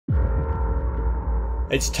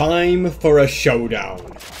It's time for a showdown.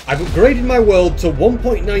 I've upgraded my world to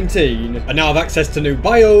 1.19 and now have access to new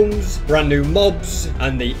biomes, brand new mobs,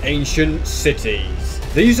 and the ancient cities.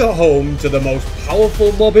 These are home to the most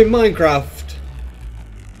powerful mob in Minecraft,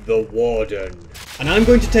 the Warden. And I'm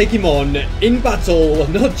going to take him on in battle,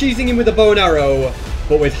 not cheesing him with a bow and arrow,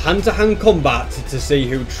 but with hand-to-hand combat to see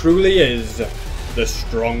who truly is the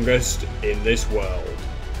strongest in this world.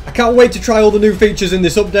 I can't wait to try all the new features in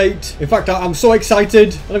this update. In fact, I'm so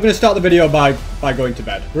excited, and I'm going to start the video by going to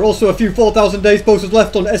bed. There are also a few 4,000 days posters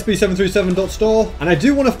left on sb737.store, and I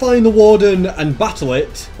do want to find the Warden and battle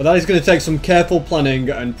it, but that is going to take some careful planning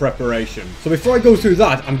and preparation. So before I go through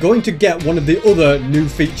that, I'm going to get one of the other new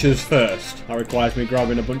features first. That requires me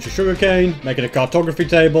grabbing a bunch of sugarcane, making a cartography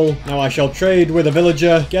table. Now I shall trade with a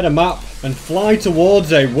villager, get a map, and fly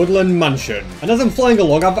towards a woodland mansion. And as I'm flying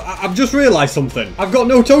along, I've just realised something. I've got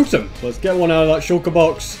no totem. So let's get one out of that shulker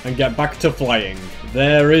box and get back to flying.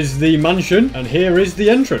 There is the mansion, and here is the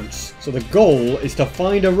entrance. So the goal is to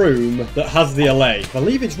find a room that has the allay. I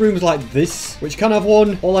believe it's rooms like this, which can have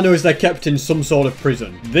one. All I know is they're kept in some sort of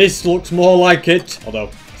prison. This looks more like it, although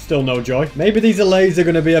still no joy. Maybe these allays are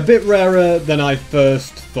going to be a bit rarer than I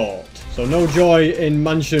first thought. So no joy in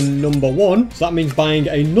mansion number 1. So that means buying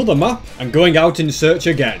another map and going out in search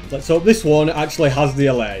again. Let's hope this one actually has the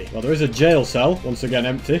allay. Well, there is a jail cell, once again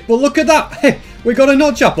empty. But look at that! Hey, we got a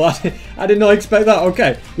nut chapel. I did not expect that.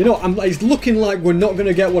 Okay, you know, it's looking like we're not going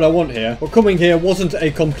to get what I want here. But coming here wasn't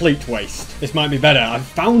a complete waste. This might be better. I've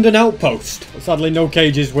found an outpost. But sadly, no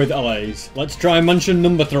cages with allays. Let's try mansion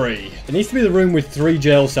number 3. It needs to be the room with 3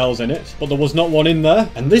 jail cells in it. But there was not one in there.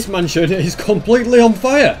 And this mansion is completely on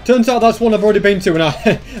fire. Turns out that's one I've already been to,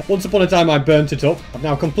 and once upon a time I burnt it up. I've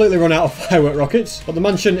now completely run out of firework rockets, but the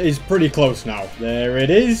mansion is pretty close now. There it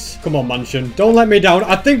is. Come on, mansion. Don't let me down.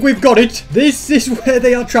 I think we've got it. This is where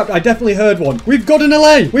they are trapped. I definitely heard one. We've got an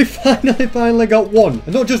allay. We finally got one.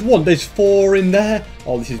 And not just one, there's 4 in there.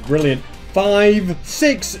 Oh, this is brilliant. 5,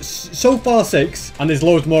 6, so far 6, and there's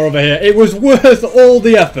loads more over here. It was worth all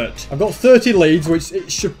the effort. I've got 30 leads, which it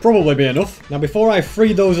should probably be enough. Now, before I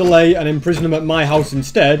free those allay and imprison them at my house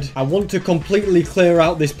instead, I want to completely clear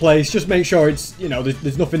out this place. Just make sure it's, you know,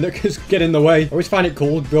 there's nothing that can get in the way. I always find it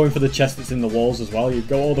cool going for the chest that's in the walls as well. You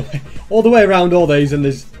go all the way around all these, and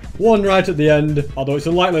there's one right at the end, although it's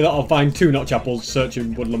unlikely that I'll find 2 notch apples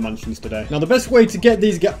searching woodland mansions today. Now, the best way to get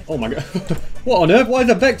these guys... Oh my god. What on earth? Why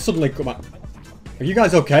did a Vex suddenly come out? Are you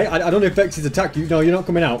guys okay? I don't know if Vexes attack you. No, you're not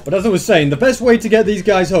coming out. But as I was saying, the best way to get these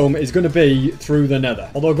guys home is going to be through the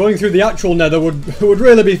nether. Although going through the actual nether would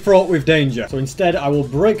really be fraught with danger. So instead, I will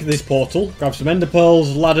break this portal, grab some ender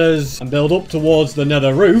pearls, ladders, and build up towards the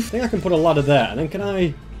nether roof. I think I can put a ladder there. And then can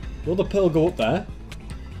I... Will the pearl go up there?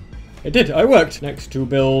 It did. It worked. Next to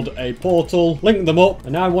build a portal, link them up,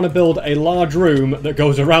 and now I want to build a large room that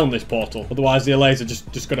goes around this portal. Otherwise, the allays are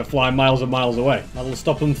just going to fly miles and miles away. That'll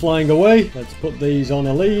stop them flying away. Let's put these on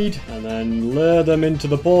a lead and then lure them into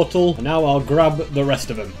the portal. And now I'll grab the rest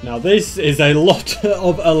of them. Now, this is a lot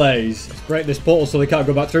of allays. Let's break this portal so they can't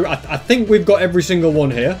go back through. I think we've got every single one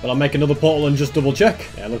here, but I'll make another portal and just double check.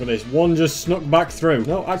 Yeah, look at this. One just snuck back through.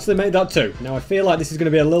 No, actually made that 2. Now, I feel like this is going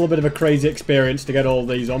to be a little bit of a crazy experience to get all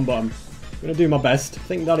these on, but I'm gonna do my best. I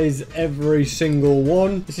think that is every single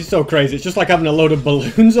one. This is so crazy. It's just like having a load of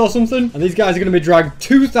balloons or something. And these guys are gonna be dragged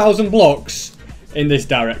 2,000 blocks in this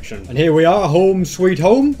direction. And here we are, home sweet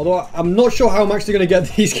home. Although I'm not sure how I'm actually gonna get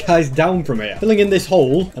these guys down from here. Filling in this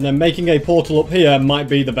hole and then making a portal up here might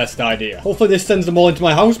be the best idea. Hopefully this sends them all into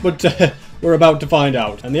my house, but we're about to find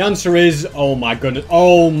out. And the answer is, oh my goodness.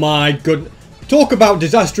 Oh my goodness. Talk about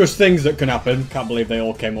disastrous things that can happen. Can't believe they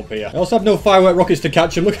all came up here. I also have no firework rockets to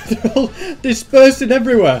catch them. Look, they're all dispersing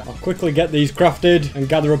everywhere. I'll quickly get these crafted and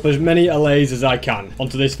gather up as many allays as I can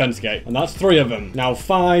onto this fence gate. And that's 3 of them. Now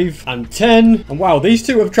 5 and 10. And wow, these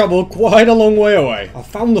 2 have travelled quite a long way away. I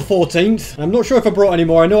found the 14th. I'm not sure if I brought any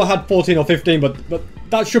more. I know I had 14 or 15, but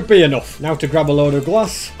that should be enough. Now to grab a load of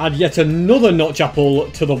glass, add yet another notch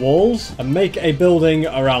apple to the walls, and make a building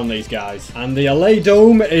around these guys. And the allay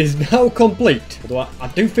dome is now complete. Although I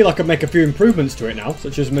do feel I could make a few improvements to it now,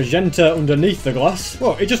 such as magenta underneath the glass.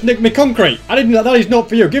 Whoa, it just nicked me concrete. I didn't. That is not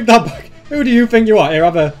for you. Give that back. Who do you think you are? Here,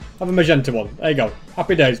 have a magenta one. There you go.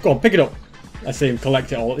 Happy days. Go on, pick it up. Let's see him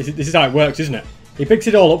collect it all. This is how it works, isn't it? He picks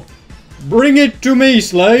it all up. Bring it to me,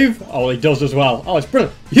 slave. Oh, he does as well. Oh, it's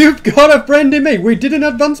brilliant. You've got a friend in me. We did an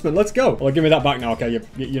advancement. Let's go. Well, give me that back now. Okay,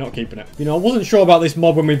 you're not keeping it. You know, I wasn't sure about this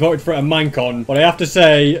mob when we voted for it at Minecon, but I have to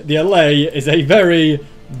say the allay is a very,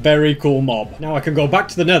 very cool mob. Now I can go back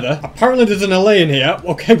to the nether. Apparently there's an allay in here.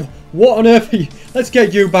 Okay, What on earth are you? Let's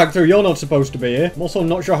get you back through. You're not supposed to be here. I'm also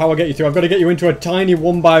not sure how I get you through. I've got to get you into a tiny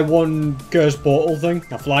 1x1 curse portal thing.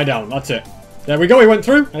 Now fly down. That's it. There we go. He went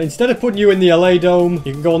through. And instead of putting you in the LA Dome,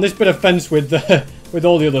 you can go on this bit of fence with with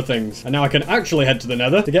all the other things. And now I can actually head to the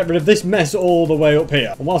Nether to get rid of this mess all the way up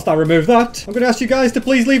here. And whilst I remove that, I'm going to ask you guys to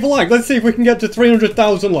please leave a like. Let's see if we can get to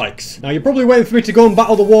 300,000 likes. Now, you're probably waiting for me to go and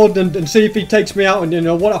battle the warden and see if he takes me out and, you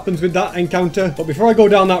know, what happens with that encounter. But before I go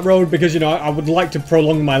down that road, because, you know, I would like to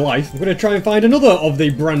prolong my life, I'm going to try and find another of the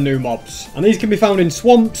brand new mobs. And these can be found in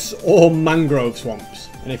swamps or mangrove swamps.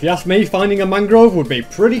 And if you ask me, finding a mangrove would be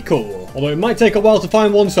pretty cool. Although it might take a while to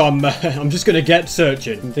find one, so I'm just going to get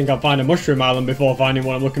searching. I think I'll find a mushroom island before finding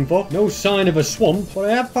what I'm looking for. No sign of a swamp, but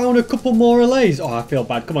I have found a couple more allays. Oh, I feel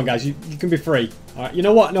bad. Come on, guys. You can be free. All right, you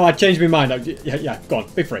know what? No, I changed my mind. Yeah, go on.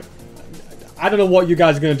 Be free. I don't know what you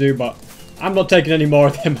guys are going to do, but I'm not taking any more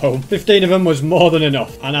of them home. 15 of them was more than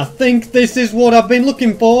enough. And I think this is what I've been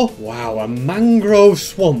looking for. Wow, a mangrove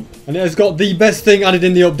swamp. And it has got the best thing added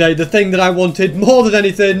in the update. The thing that I wanted more than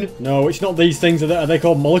anything. No, it's not these things. Are they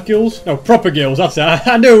called molecules? No, propagules. That's it.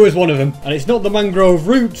 I knew it was one of them. And it's not the mangrove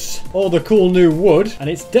roots or the cool new wood. And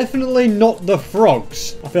it's definitely not the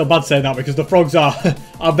frogs. I feel bad saying that because the frogs are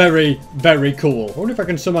very, very cool. I wonder if I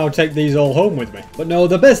can somehow take these all home with me. But no,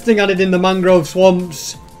 the best thing added in the mangrove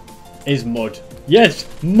swamps is mud. Yes,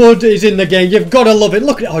 mud is in the game. You've got to love it.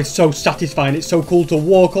 Look at it. Oh, it's so satisfying. It's so cool to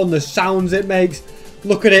walk on. The sounds it makes.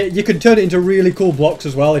 Look at it. You can turn it into really cool blocks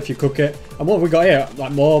as well if you cook it. And what have we got here?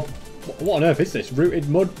 Like more... What on earth is this? Rooted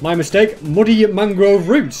mud? My mistake. Muddy mangrove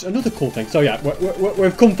roots. Another cool thing. So yeah,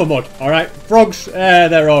 we've come for mud. Alright. Frogs,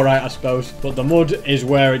 they're alright, I suppose. But the mud is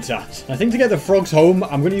where it's at. I think to get the frogs home,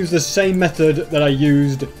 I'm going to use the same method that I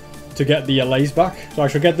used to get the allays back. So I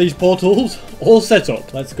shall get these portals all set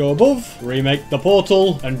up. Let's go above, remake the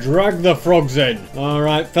portal, and drag the frogs in.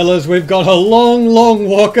 Alright, fellas, we've got a long, long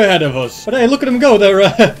walk ahead of us. But hey, look at them go.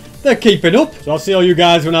 They're keeping up. So I'll see all you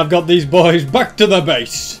guys when I've got these boys back to the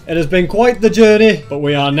base. It has been quite the journey, but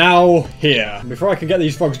we are now here. Before I can get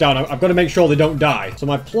these frogs down, I've got to make sure they don't die. So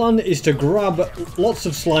my plan is to grab lots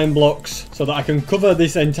of slime blocks so that I can cover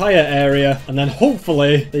this entire area. And then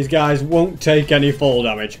hopefully these guys won't take any fall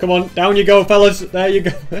damage. Come on, down you go, fellas. There you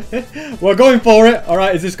go. We're going for it. All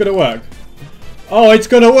right, is this going to work? Oh, it's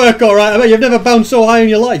gonna work, alright. I bet you've never bounced so high in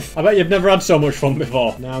your life. I bet you've never had so much fun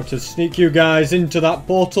before. Now, to sneak you guys into that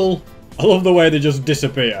portal. I love the way they just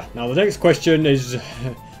disappear. Now, the next question is...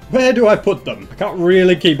 where do I put them? I can't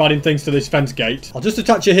really keep adding things to this fence gate. I'll just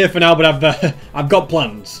attach it here for now, but I've got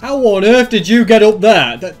plans. How on earth did you get up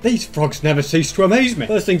there? These frogs never cease to amaze me.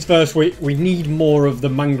 First things first, we need more of the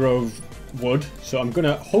mangrove wood. So I'm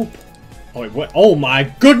gonna hope... Oh my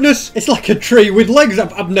goodness! It's like a tree with legs.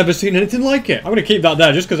 I've never seen anything like it. I'm going to keep that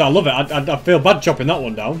there just because I love it. I feel bad chopping that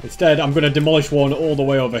one down. Instead, I'm going to demolish one all the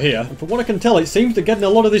way over here. And from what I can tell, it seems that getting a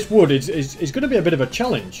lot of this wood is going to be a bit of a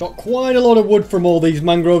challenge. Got quite a lot of wood from all these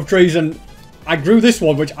mangrove trees, and I grew this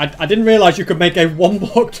one, which I didn't realise you could make a 1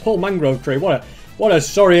 block tall mangrove tree. What a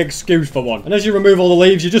sorry excuse for one. And as you remove all the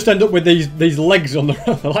leaves, you just end up with these legs on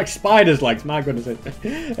the like spider's legs. My goodness,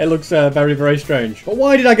 it looks very, very strange. But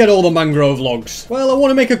why did I get all the mangrove logs? Well, I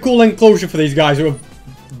want to make a cool enclosure for these guys who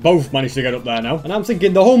have both managed to get up there now. And I'm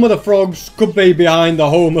thinking the home of the frogs could be behind the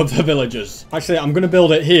home of the villagers. Actually, I'm going to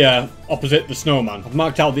build it here opposite the snowman. I've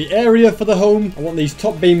marked out the area for the home. I want these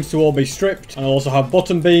top beams to all be stripped. And I'll also have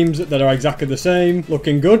bottom beams that are exactly the same.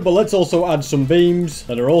 Looking good, but let's also add some beams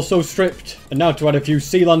that are also stripped. And now to add a few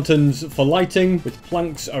sea lanterns for lighting with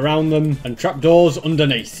planks around them and trapdoors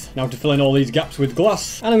underneath. Now to fill in all these gaps with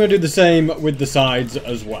glass. And I'm going to do the same with the sides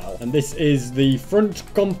as well. And this is the front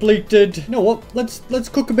completed. You know what? Let's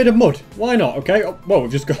cook a bit of mud. Why not? Okay. Oh, whoa,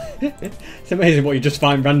 we've just got... It's amazing what you just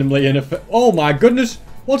find randomly in a... Oh my goodness.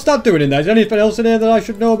 What's that doing in there? Is there anything else in here that I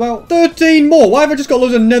should know about? 13 more! Why have I just got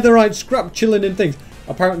loads of netherite scrap chilling in things?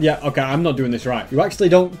 Apparently, yeah, okay, I'm not doing this right. You actually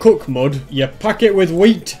don't cook mud. You pack it with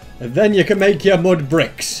wheat, and then you can make your mud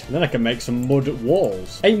bricks. And then I can make some mud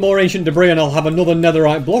walls. 8 more ancient debris and I'll have another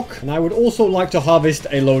netherite block. And I would also like to harvest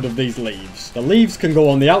a load of these leaves. The leaves can go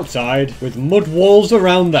on the outside with mud walls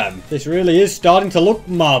around them. This really is starting to look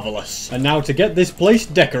marvelous. And now to get this place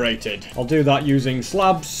decorated. I'll do that using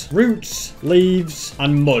slabs, roots, leaves,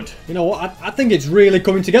 and mud. You know what? I think it's really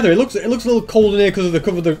coming together. It looks a little cold in here because of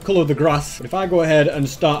the colour of the grass. But if I go ahead and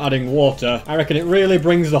start adding water, I reckon it really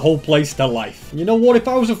brings the whole place to life. And you know what? If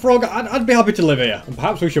I was a frog, I'd be happy to live here. And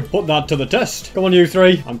perhaps we should put that to the test. Come on, you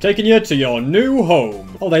three. I'm taking you to your new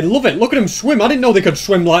home. Oh, they love it. Look at them swim. I didn't know they could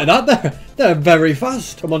swim like that. They're very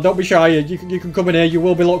fast. Come on, don't be shy. You can come in here. You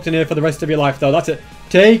will be locked in here for the rest of your life, though. That's it.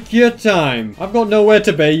 Take your time. I've got nowhere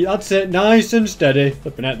to be. That's it. Nice and steady.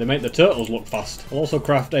 Flipping out, they make the turtles look fast. I'll also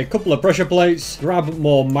craft a couple of pressure plates, grab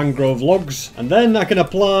more mangrove logs, and then I can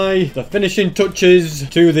apply the finishing touches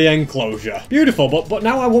to the enclosure. Beautiful, but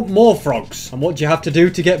now I want more frogs. And what do you have to do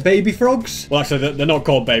to get baby frogs? Well, actually, they're not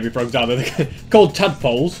called baby frogs, are they? They're called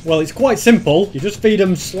tadpoles. Well, it's quite simple. You just feed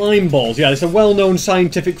them slime balls. Yeah, it's a well-known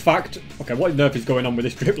scientific fact. Okay, what on earth is going on with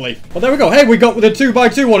this drip leaf? But there we go. Hey, we got with the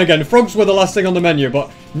 2x2 one again. Frogs were the last thing on the menu,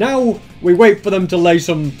 but now we wait for them to lay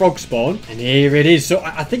some frog spawn. And here it is. So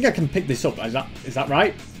I think I can pick this up. Is that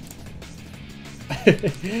right?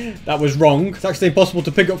 That was wrong. It's actually impossible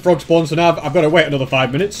to pick up frog spawn, so now I've got to wait another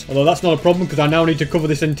 5 minutes. Although that's not a problem, because I now need to cover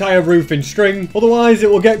this entire roof in string. Otherwise,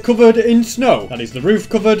 it will get covered in snow. That is the roof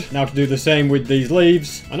covered. Now to do the same with these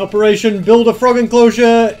leaves. And Operation Build a Frog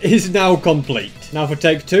Enclosure is now complete. Now for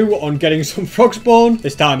take 2 on getting some frog spawn.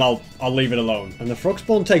 This time I'll leave it alone. And the frog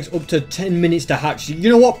spawn takes up to 10 minutes to hatch. You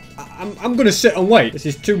know what? I'm going to sit and wait. This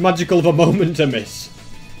is too magical of a moment to miss.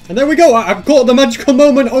 And there we go, I've caught the magical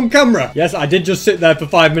moment on camera. Yes, I did just sit there for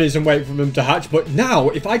 5 minutes and wait for them to hatch, but now,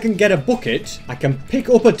 if I can get a bucket, I can pick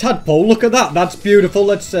up a tadpole. Look at that, that's beautiful.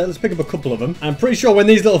 Let's pick up a couple of them. I'm pretty sure when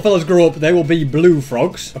these little fellas grow up, they will be blue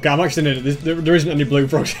frogs. Okay, I'm actually in it. There isn't any blue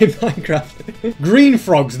frogs in Minecraft. Green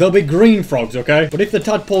frogs, they'll be green frogs, okay? But if the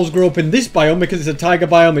tadpoles grow up in this biome, because it's a taiga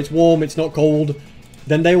biome, it's warm, it's not cold,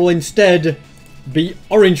 then they will instead be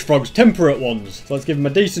orange frogs, temperate ones. So let's give them a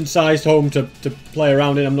decent sized home to play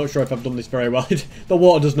around in. I'm not sure if I've done this very well. The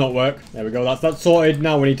water does not work. There we go, that's sorted.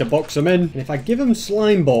 Now we need to box them in. And if I give them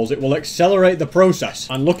slime balls, it will accelerate the process.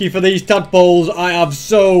 And lucky for these tadpoles, I have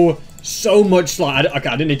so much slime. Okay,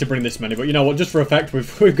 I didn't need to bring this many, but you know what? Just for effect,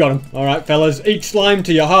 we've got them. All right, fellas, eat slime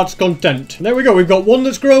to your heart's content. And there we go. We've got one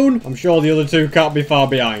that's grown. I'm sure the other 2 can't be far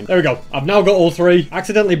behind. There we go. I've now got all 3.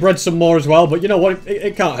 Accidentally bred some more as well, but you know what?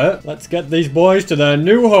 It can't hurt. Let's get these boys to their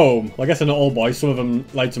new home. Well, I guess they're not all boys. Some of them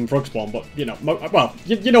laid some frog spawn, but you know, well,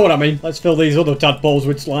 you know what I mean. Let's fill these other tadpoles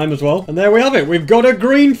with slime as well. And there we have it. We've got a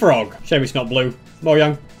green frog. Shame it's not blue.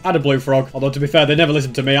 Mojang. Had a blue frog. Although, to be fair, they never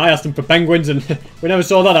listened to me. I asked them for penguins, and we never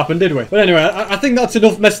saw that happen, did we? But anyway, I think that's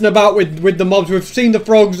enough messing about with the mobs. We've seen the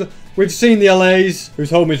frogs. We've seen the LAs, whose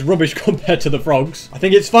home is rubbish compared to the frogs. I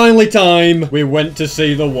think it's finally time we went to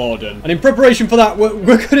see the warden. And in preparation for that,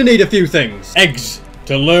 we're going to need a few things. Eggs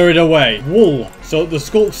to lure it away. Wool, so the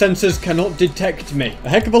skulk sensors cannot detect me. A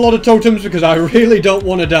heck of a lot of totems because I really don't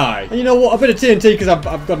want to die. And you know what? A bit of TNT because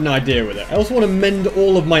I've got an idea with it. I also want to mend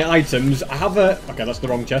all of my items. I have a... Okay, that's the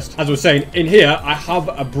wrong chest. As I was saying, in here, I have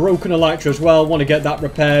a broken elytra as well. Want to get that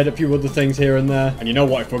repaired. A few other things here and there. And you know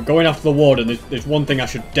what? If we're going after the warden, there's one thing I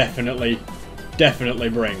should definitely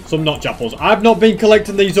bring. Some notch apples. I've not been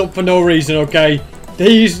collecting these up for no reason, okay?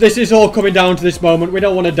 This is all coming down to this moment. We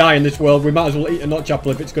don't want to die in this world. We might as well eat a notch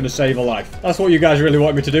apple if it's going to save a life. That's what you guys really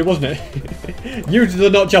want me to do, wasn't it? Use the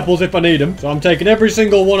notch apples if I need them. So I'm taking every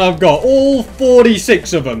single one I've got. All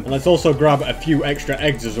 46 of them. And let's also grab a few extra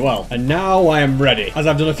eggs as well. And now I am ready. As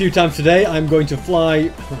I've done a few times today, I'm going to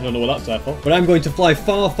fly... I don't know what that's there for. But I'm going to fly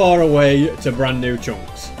far, far away to brand new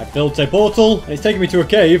chunks. I've built a portal. And it's taking me to a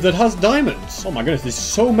cave that has diamonds. Oh my goodness, there's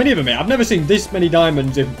so many of them here. I've never seen this many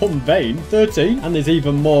diamonds in one vein. 13. And there's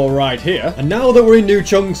even more right here. And now that we're in new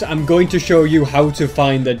chunks, I'm going to show you how to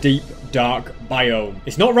find the deep dark biome.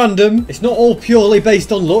 It's not random. It's not all purely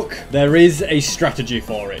based on luck. There is a strategy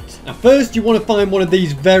for it. Now first you want to find one of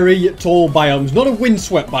these very tall biomes. Not a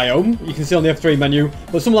windswept biome, you can see on the F3 menu,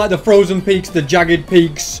 but something like the frozen peaks, the jagged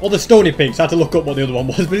peaks, or the stony peaks. I had to look up what the other one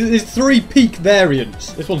was, but there's 3 peak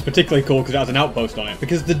variants. This one's particularly cool because it has an outpost on it.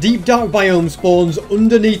 Because the deep dark biome spawns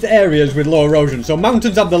underneath areas with low erosion. So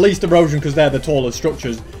mountains have the least erosion because they're the tallest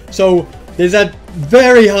structures. So there's a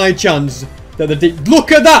very high chance that the deep...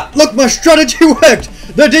 Look at that! Look, my strategy worked!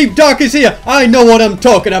 The deep dark is here! I know what I'm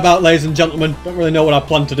talking about, ladies and gentlemen. Don't really know what I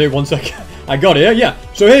plan to do once I got here. Yeah,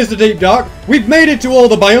 so here's the deep dark. We've made it to all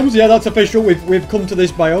the biomes. Yeah, that's official. We've come to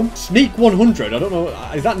this biome. Sneak 100. I don't know.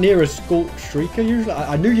 Is that near a Skulk Shrieker usually?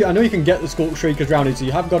 I know you can get the Skulk Shriekers around it, so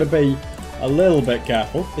you have got to be a little bit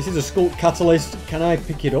careful. This is a Skulk Catalyst. Can I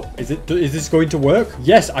pick it up? Is this going to work?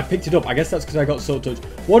 Yes, I picked it up. I guess that's because I got Silk Touch.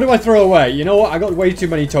 What do I throw away? You know what? I got way too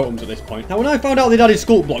many totems at this point. Now, when I found out they'd added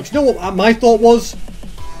Skulk blocks, you know what my thought was?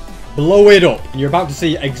 Blow it up. And you're about to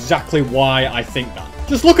see exactly why I think that.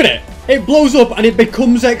 Just look at it. It blows up and it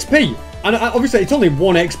becomes XP. And obviously, it's only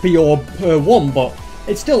 1 XP orb per one, but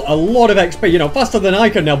it's still a lot of XP. You know, faster than I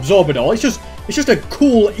can absorb it all. It's just a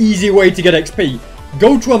cool, easy way to get XP.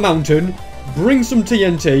 Go to a mountain, bring some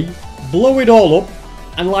TNT, blow it all up,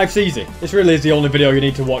 and life's easy. This really is the only video you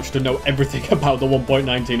need to watch to know everything about the 1.19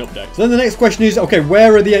 update. So then the next question is, okay,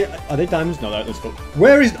 where are the... Are they diamonds? No, they're stuff.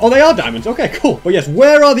 Where is... Oh, they are diamonds. Okay, cool. But yes,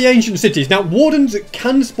 where are the ancient cities? Now, wardens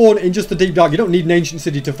can spawn in just the deep dark. You don't need an ancient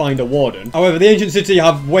city to find a warden. However, the ancient city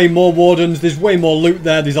have way more wardens. There's way more loot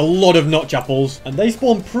there. There's a lot of notch apples. And they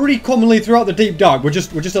spawn pretty commonly throughout the deep dark. We're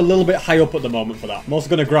just a little bit high up at the moment for that. I'm also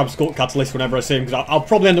going to grab Skulk Catalyst whenever I see him, because I'll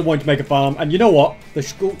probably end up wanting to make a farm. And you know what? The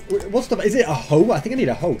Skulk... What's the... Is it a hoe? I think I need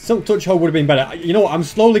a hoe. Silk Touch hoe would have been better. You know what? I'm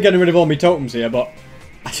slowly getting rid of all my totems here, but...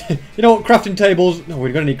 You know what? Crafting tables... No,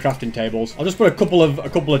 we're going to need crafting tables. I'll just put a couple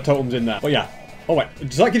of totems in there. But yeah. Oh wait,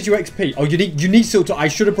 does that give you XP? Oh, you need Silk Touch. I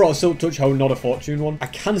should have brought a Silk Touch hoe, not a Fortune one. I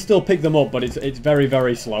can still pick them up, but it's very,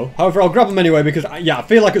 very slow. However, I'll grab them anyway because, yeah, I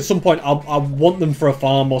feel like at some point I'll want them for a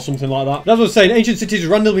farm or something like that. But as I was saying, ancient cities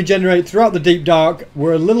randomly generate throughout the deep dark.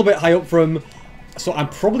 We're a little bit high up from, so I'm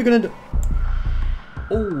probably going to...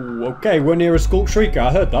 Oh, okay, we're near a Skulk Shrieker.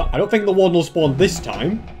 I heard that. I don't think the warden will spawn this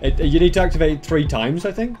time. You need to activate it 3 times,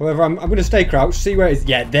 I think. However, I'm going to stay crouched, see where it is.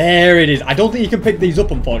 Yeah, there it is. I don't think you can pick these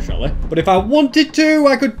up, unfortunately. But if I wanted to,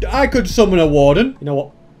 I could summon a warden. You know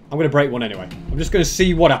what? I'm going to break one anyway. I'm just going to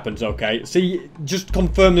see what happens, okay? See, just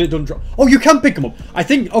confirm that it doesn't drop. Oh, you can pick them up. I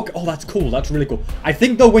think... Okay. Oh, that's cool. That's really cool. I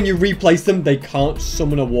think, though, when you replace them, they can't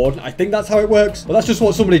summon a warden. I think that's how it works. But that's just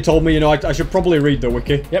what somebody told me. You know, I should probably read the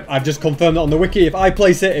wiki. Yep, I've just confirmed that on the wiki. If I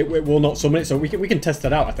place it, it will not summon it. So we can test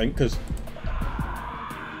that out, I think, because...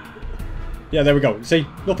 Yeah, there we go. See?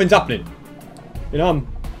 Nothing's happening. You know,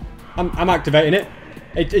 I'm activating it.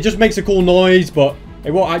 It just makes a cool noise, but... It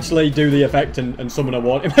won't actually do the effect and summon a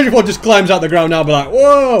warden. Imagine one just climbs out the ground now and be like,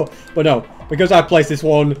 whoa! But no, because I placed this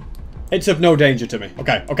one, it's of no danger to me.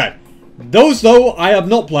 Okay, okay. Those, though, I have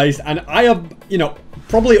not placed, and I have, you know,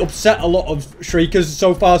 probably upset a lot of Shriekers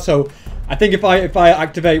so far, so I think if I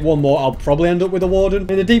activate one more, I'll probably end up with a warden.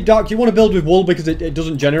 In the deep dark, you want to build with wool because it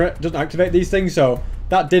doesn't activate these things, so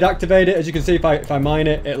that did activate it. As you can see, if I mine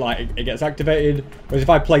it, it gets activated. Whereas if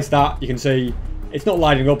I place that, you can see it's not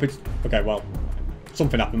lighting up. It's okay, well,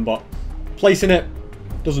 something happened, but placing it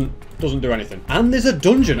doesn't do anything. And there's a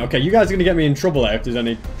dungeon. Okay, you guys are gonna get me in trouble here if there's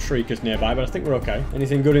any Shriekers nearby, but I think we're okay.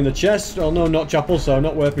 Anything good in the chest? Oh no, not chapel, so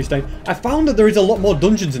not worth me staying. I found that there is a lot more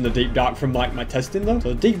dungeons in the deep dark from like my testing though.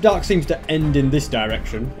 So the deep dark seems to end in this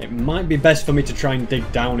direction. It might be best for me to try and dig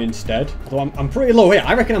down instead. Although I'm pretty low here.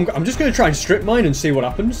 I reckon I'm just gonna try and strip mine and see what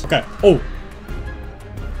happens. Okay. Oh.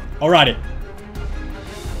 Alrighty.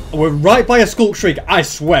 We're right by a Skulk Shrieker. I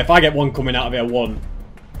swear, if I get one coming out of here, one.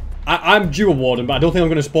 I'm due a warden, but I don't think I'm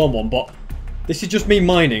going to spawn one. But this is just me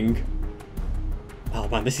mining. Oh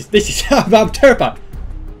man, this is I'm terrified.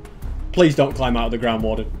 Please don't climb out of the ground,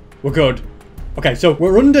 warden. We're good. Okay, so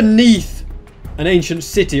we're underneath an ancient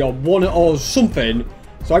city or one or something.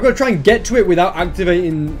 So I've got to try and get to it without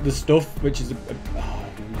activating the stuff, which is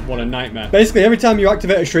what a nightmare. Basically, every time you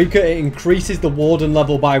activate a Shrieker, it increases the warden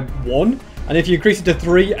level by 1. And if you increase it to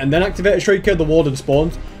 3 and then activate a Shrieker, the warden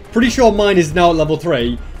spawns. Pretty sure mine is now at level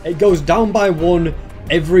 3. It goes down by 1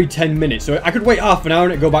 every 10 minutes. So I could wait half an hour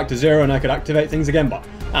and it go back to 0 and I could activate things again. But,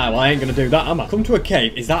 well, I ain't going to do that, am I? Come to a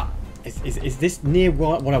cave. Is this near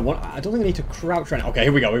what I want? I don't think I need to crouch right now. Okay,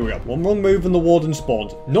 here we go, here we go. One wrong move and the warden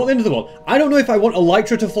spawns. Not the end of the world. I don't know if I want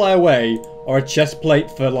Elytra to fly away or a chest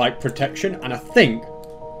plate for, like, protection. And I think...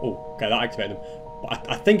 Oh, okay, that activated them.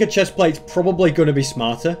 I think a chest plate's probably going to be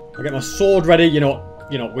smarter. I'll get my sword ready. You know,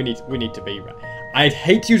 we need to be ready. I'd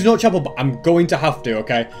hate to use Notch Apple, but I'm going to have to,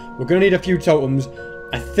 okay? We're going to need a few totems.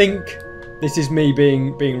 I think this is me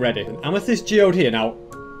being ready. An amethyst geode here. Now,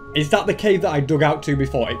 is that the cave that I dug out to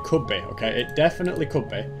before? It could be, okay? It definitely could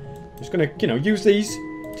be. Just going to, you know, use these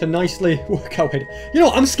to nicely work out. You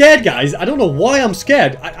know, I'm scared, guys. I don't know why I'm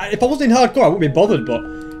scared. If I wasn't in hardcore, I wouldn't be bothered,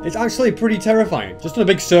 but... It's actually pretty terrifying. Just in a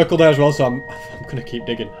big circle there as well, so I'm gonna keep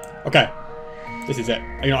digging. Okay. This is it.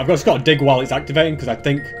 You know, I've just got to dig while it's activating, because I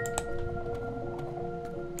think...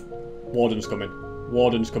 Warden's coming.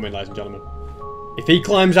 Warden's coming, ladies and gentlemen. If he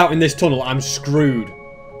climbs out in this tunnel, I'm screwed.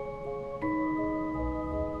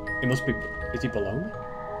 He must be... Is he below me?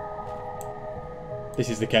 This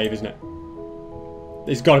is the cave, isn't it?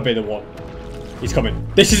 It's got to be the one. He's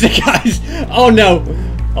coming. This is it, guys! Oh no!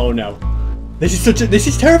 Oh no. This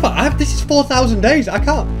is terrifying. This is 4,000 days. I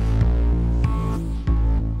can't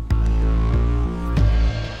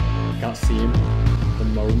see him at the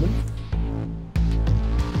moment.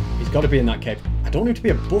 He's got to be in that cave. I don't need to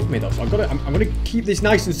be above me though, so I'm gonna keep this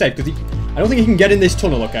nice and safe because I don't think he can get in this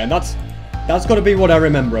tunnel. Okay, and that's got to be what I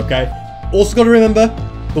remember. Okay. Also got to remember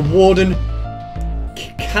the warden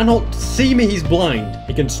cannot see me. He's blind.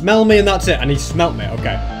 He can smell me, and that's it. And he smelt me.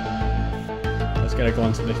 Okay. Let's get a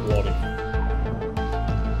glance at this warden.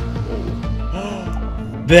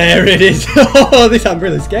 There it is. Oh, this, I'm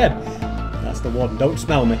really scared. That's the warden. Don't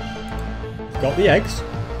smell me. He's got the eggs.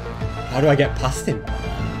 How do I get past him?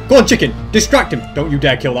 Go on, chicken. Distract him. Don't you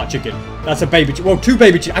dare kill that chicken. That's a baby chicken. Whoa, 2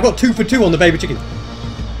 baby chickens. I got 2 for 2 on the baby chicken.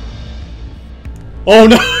 Oh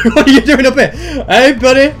no, what are you doing up here? Hey,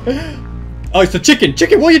 buddy. Oh, it's the chicken.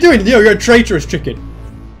 Chicken, what are you doing? You're a traitorous chicken.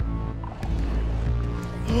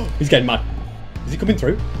 He's getting mad. Is he coming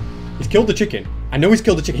through? He's killed the chicken. I know he's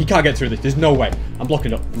killed the chicken. He can't get through this. There's no way. I'm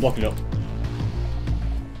blocking it up. I'm blocking it up.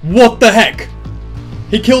 What the heck?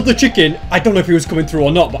 He killed the chicken. I don't know if he was coming through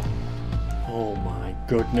or not, but... Oh my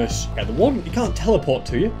goodness. Yeah, the one, he can't teleport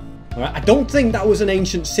to you. All right, I don't think that was an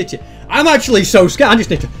ancient city. I'm actually so scared. I just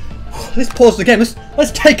need to... Let's pause the game.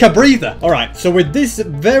 Let's take a breather. All right, so with this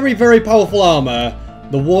very, very powerful armor,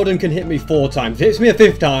 the warden can hit me 4 times. If it hits me a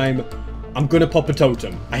 5th time, I'm gonna pop a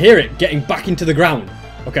totem. I hear it getting back into the ground.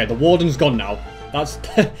 Okay, the warden's gone now. That's,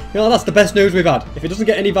 you know, that's the best news we've had. If it doesn't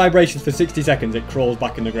get any vibrations for 60 seconds, it crawls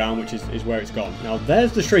back in the ground, which is where it's gone. Now,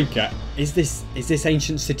 there's the Shrieker. Is this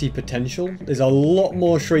ancient city potential? There's a lot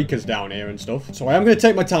more Shriekers down here and stuff. So I am going to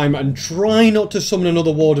take my time and try not to summon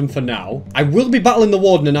another warden for now. I will be battling the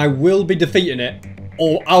warden and I will be defeating it.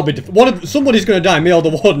 Or I'll be somebody's going to die, me or the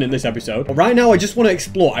warden in this episode. But right now, I just want to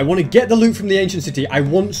explore. I want to get the loot from the ancient city. I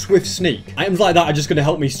want Swift Sneak. Items like that are just going to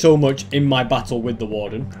help me so much in my battle with the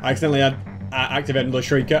warden. I accidentally had activated another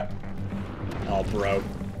Shrieker. Oh, bro.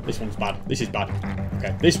 This one's bad. This is bad.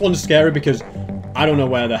 Okay. This one's scary because I don't know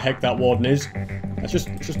where the heck that warden is. Let's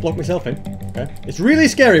just block myself in. Okay. It's really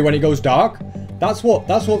scary when it goes dark. That's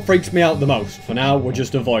what freaks me out the most. For now, we're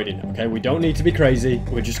just avoiding. Okay, we don't need to be crazy.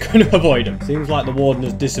 We're just going to avoid him. Seems like the warden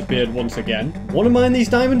has disappeared once again. Want to mine these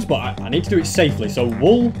diamonds, but I need to do it safely. So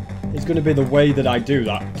wool is going to be the way that I do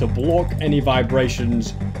that, to block any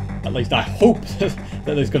vibrations. At least I hope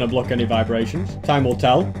that it's going to block any vibrations. Time will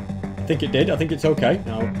tell. I think it did. I think it's okay.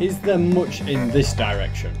 Now, is there much in this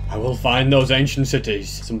direction? I will find those ancient cities.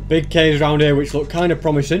 Some big caves around here which look kind of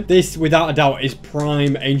promising. This, without a doubt, is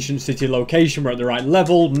prime ancient city location. We're at the right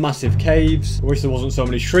level. Massive caves. I wish there wasn't so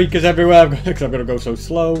many Shriekers everywhere because I've got to go so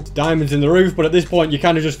slow. Diamonds in the roof, but at this point, you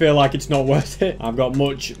kind of just feel like it's not worth it. I've got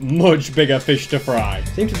much, much bigger fish to fry.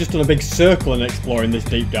 Seem to have just done a big circle in exploring this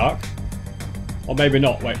deep dark. Or maybe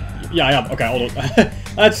not. Wait. Yeah, I am. Okay, hold on.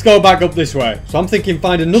 Let's go back up this way. So I'm thinking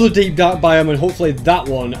find another deep dark biome and hopefully that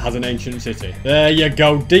one has an ancient city. There you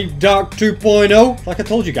go. Deep dark 2.0. Like I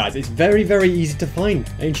told you guys, it's very, very easy to find.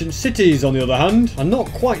 Ancient cities, on the other hand, are not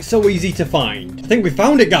quite so easy to find. I think we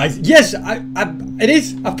found it, guys. Yes, it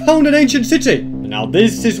is. I found an ancient city. And now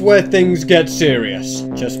this is where things get serious.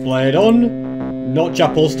 Chest blade on. Notch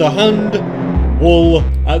apples to hand. Wool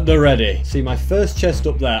at the ready. See, my first chest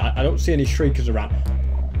up there. I don't see any Shriekers around.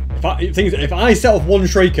 If I set off one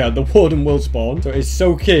Shrieker, the warden will spawn. So it's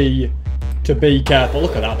so key to be careful.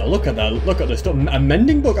 Look at that, though. Look at the stuff. A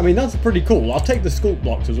mending book. I mean, that's pretty cool. I'll take the sculpt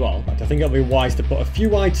blocks as well. I think it'll be wise to put a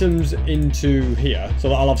few items into here so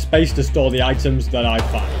that I'll have space to store the items that I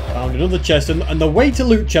find. Found another chest, and the way to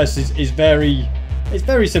loot chests is very... It's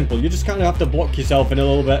very simple. You just kind of have to block yourself in a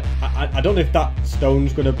little bit. I don't know if that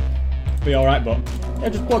stone's going to be alright, but yeah,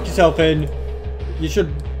 just block yourself in. You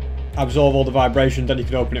should absorb all the vibrations, then you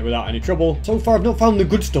can open it without any trouble. So far, I've not found the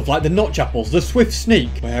good stuff like the notch apples, the Swift Sneak.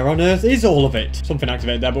 Where on earth is all of it? Something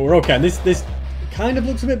activated there, but we're okay. And this kind of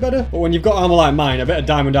looks a bit better. But when you've got armor like mine, a bit of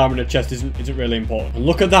diamond armor in the chest isn't really important. And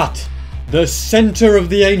look at that. The center of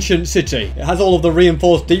the ancient city. It has all of the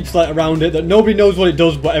reinforced deep slate around it that nobody knows what it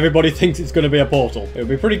does, but everybody thinks it's going to be a portal. It would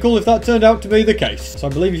be pretty cool if that turned out to be the case. So I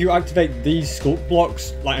believe if you activate these sculpt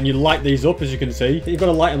blocks, and you light these up, as you can see, you've got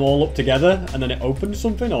to light them all up together, and then it opens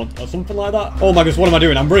something, or something like that. Oh my gosh, what am I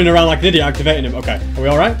doing? I'm running around like an idiot activating him. Okay, are we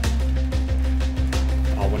alright?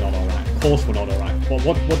 Oh, we're not alright. Of course we're not alright. But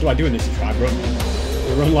what do I do in this tribe, bro?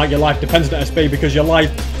 You run like your life depends on SP because your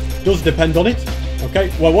life does depend on it.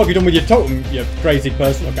 Okay, well, what have you done with your totem, you crazy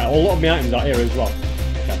person? Okay, a lot of my items are here as well.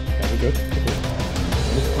 Okay, we're good.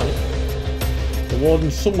 The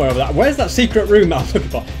warden's somewhere over there. Where's that secret room that I was looking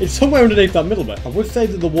for? It's somewhere underneath that middle bit. I would say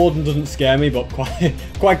that the warden doesn't scare me, but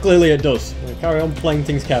quite clearly it does. I'm gonna carry on playing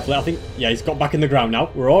things carefully. I think, yeah, he's got back in the ground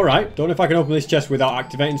now. We're alright. Don't know if I can open this chest without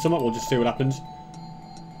activating something. We'll just see what happens.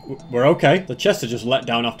 We're okay. The chests are just let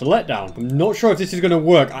down after let down. I'm not sure if this is going to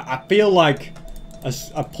work. I feel like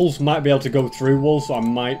a pulse might be able to go through wool, so I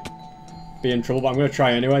might be in trouble, but I'm going to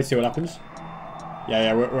try anyway, see what happens.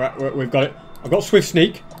 Yeah, we've got it. I've got Swift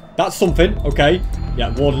Sneak. That's something, okay.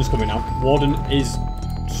 Yeah, Warden's coming now. Warden is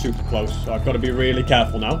super close, so I've got to be really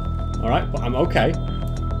careful now. Alright, but I'm okay.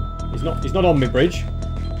 He's not on my bridge. He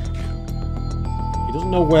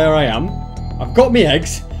doesn't know where I am. I've got me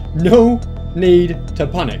eggs. No need to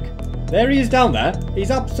panic. There he is down there.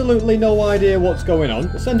 He's absolutely no idea what's going on.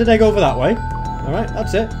 We'll send an egg over that way. Alright,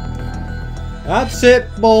 that's it. That's it,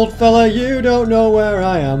 bold fella. You don't know where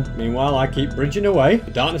I am. Meanwhile, I keep bridging away.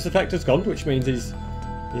 The darkness effect has gone, which means he's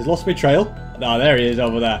lost my trail. Oh, there he is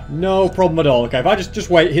over there. No problem at all. Okay, if I just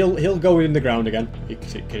wait, he'll go in the ground again. Are you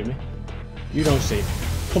kidding me? You don't see him.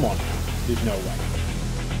 Come on. There's no way.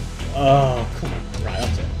 Oh, come on. Right,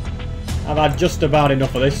 that's it. I've had just about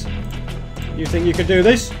enough of this. You think you could do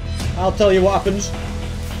this? I'll tell you what happens.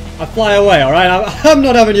 I fly away, alright? I'm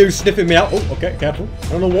not having you sniffing me out. Oh, okay, careful. I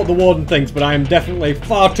don't know what the warden thinks, but I am definitely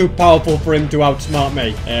far too powerful for him to outsmart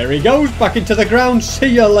me. There he goes, back into the ground. See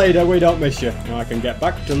you later, we don't miss you. Now I can get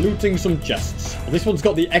back to looting some chests. Well, this one's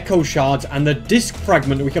got the echo shards and the disc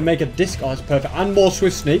fragment. We can make a disc. Oh, that's perfect. And more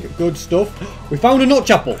swift sneak. Good stuff. We found a nut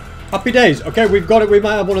chapel. Happy days. Okay, we've got it. We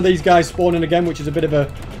might have one of these guys spawning again, which is a bit of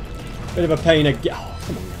a pain again. Oh,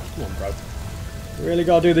 come on, bro. We really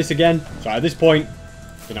gotta do this again. So at this point,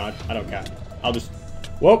 you know, I don't care. I'll just...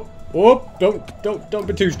 Whoop, whoop. Don't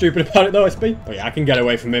be too stupid about it though, SP. But yeah, I can get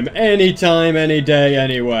away from him anytime, any day,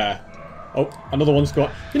 anywhere. Oh, another one's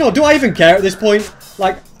got... You know, do I even care at this point?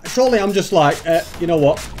 Like, surely I'm just like, you know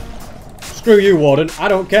what? Screw you, Warden. I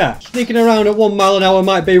don't care. Sneaking around at 1 mile an hour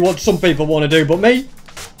might be what some people want to do, but me?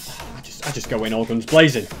 I just go in all guns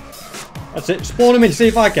blazing. That's it. Spawn them in, see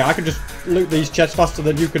if I can. I can just loot these chests faster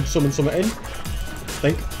than you can summon something in.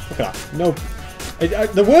 Look at that. No...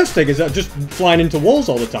 the worst thing is that I'm just flying into walls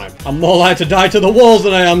all the time. I'm more likely to die to the walls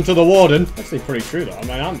than I am to the Warden. Actually pretty true though. I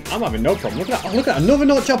mean, I'm having no problem. Look at that. Oh, look at that. Another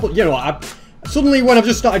nut chapel. You know what? Suddenly when I've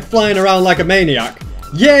just started flying around like a maniac.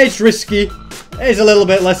 Yeah, it's risky. It's a little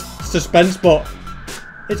bit less suspense, but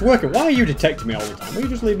it's working. Why are you detecting me all the time? Will you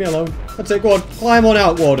just leave me alone? That's it. Go on. Climb on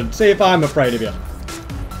out, Warden. See if I'm afraid of you.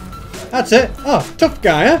 That's it. Oh, tough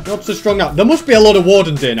guy, huh? Not so strong now. There must be a lot of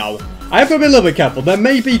Wardens here now. I have got to be a little bit careful. There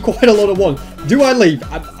may be quite a lot of ones. Do I leave?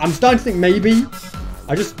 I'm starting to think maybe.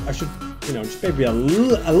 I should, you know, just maybe a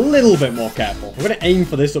little bit more careful. I'm going to aim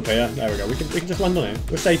for this up here. There we go. We can just land on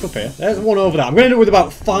it. We're safe up here. There's one over there. I'm going to end up with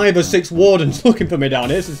about 5 or 6 Wardens looking for me down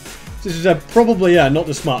here. This is probably, not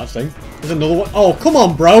the smartest thing. There's another one. Oh, come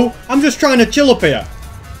on, bro. I'm just trying to chill up here.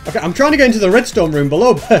 Okay, I'm trying to get into the redstone room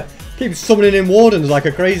below, but keep summoning in Wardens like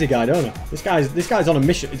a crazy guy, don't I? This guy's on a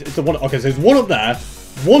mission. It's the one. Okay, so there's one up there.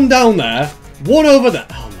 One down there, one over there.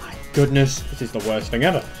 Oh my goodness, this is the worst thing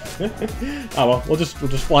ever. Oh well, we'll just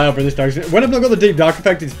fly over in this direction. When I've not got the deep dark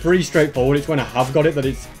effect, it's pretty straightforward. It's when I have got it that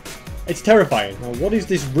it's terrifying. Now, what is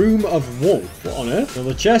this room of wool? What on earth?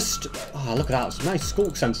 Another chest. Oh, look at that. Some nice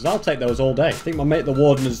skulk sensors. I'll take those all day. I think my mate the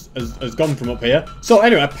Warden has gone from up here. So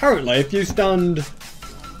anyway, apparently, if you stand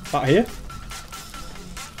about here,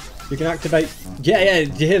 you can activate. Yeah.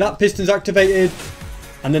 Did you hear that? Pistons activated.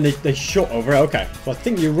 And then they shut over it. Okay. So I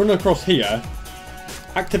think you run across here.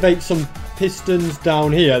 Activate some pistons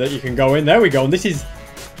down here that you can go in. There we go. And this is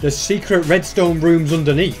the secret redstone rooms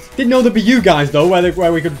underneath. Didn't know there'd be you guys though,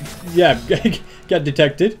 where we could, yeah, get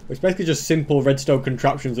detected. It's basically just simple redstone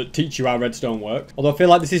contraptions that teach you how redstone works. Although I feel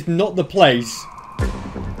like this is not the place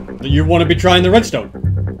that you want to be trying the redstone.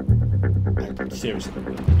 Seriously.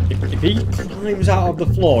 If he climbs out of the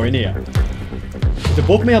floor in here, if he's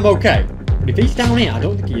above me, I'm okay. But if he's down here, I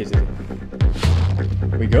don't think he is.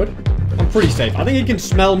 Are we good? I'm pretty safe. I think he can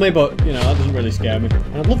smell me, but, you know, that doesn't really scare me.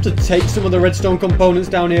 And I'd love to take some of the redstone components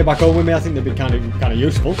down here back home with me. I think they'd be kind of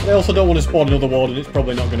useful. But I also don't want to spawn another Warden. It's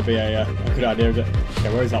probably not going to be a good idea, is it?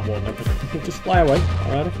 Okay, where is that Warden? Just fly away.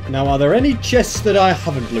 Alright. Now, are there any chests that I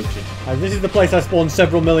haven't looted? This is the place I spawned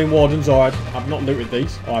several million Wardens, or I've not looted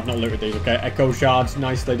these. Oh, I've not looted these, okay. Echo shards,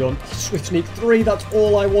 nicely done. Swift sneak 3, that's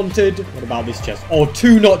all I wanted. What about this chest? Oh,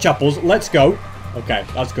 2 notch apples. Let's go. Okay,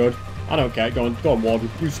 that's good. I don't care. Go on, Warden.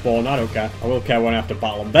 You spawn. I don't care. I will care when I have to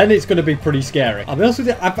battle them. Then it's going to be pretty scary. I'll be honest with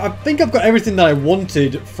you. I think I've got everything that I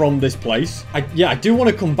wanted from this place. I do want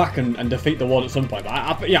to come back and defeat the Warden at some point.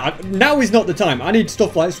 But yeah, now is not the time. I need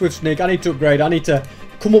stuff like Swift Sneak. I need to upgrade. I need to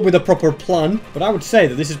come up with a proper plan. But I would say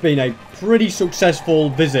that this has been a pretty successful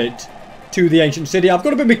visit to the ancient city. I've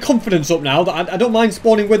got a bit of my confidence up now that I don't mind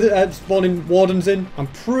spawning Wardens in. I'm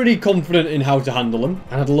pretty confident in how to handle them,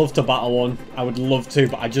 and I'd love to battle one. I would love to,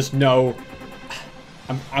 but I just know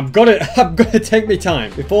I'm gonna take my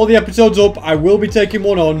time. Before the episode's up, I will be taking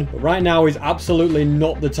one on, but right now is absolutely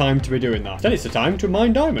not the time to be doing that. Then it's the time to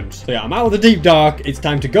mine diamonds. So yeah, I'm out of the deep dark. It's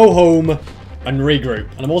time to go home and regroup.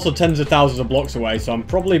 And I'm also tens of thousands of blocks away, so I'm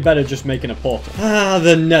probably better just making a portal. Ah,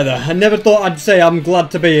 the nether. I never thought I'd say I'm glad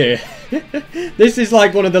to be here. This is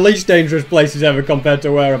like one of the least dangerous places ever compared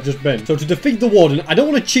to where I've just been. So to defeat the warden, I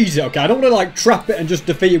don't want to cheese it, okay? I don't want to like trap it and just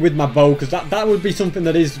defeat it with my bow, because that would be something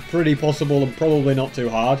that is pretty possible and probably not too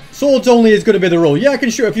hard. Swords only is going to be the rule. Yeah, I can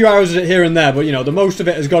shoot a few arrows at it here and there, but you know, the most of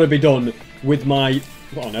it has got to be done with my...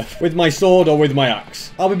 what on earth? With my sword or with my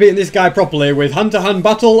axe. I'll be beating this guy properly with hand-to-hand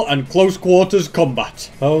battle and close quarters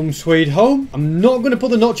combat. Home sweet home. I'm not going to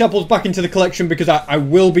put the notch apples back into the collection because I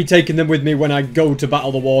will be taking them with me when I go to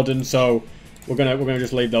battle the warden, so we're gonna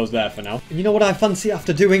just leave those there for now. And you know what I fancy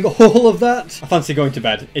after doing all of that? I fancy going to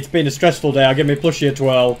bed. It's been a stressful day. I'll give me plushie a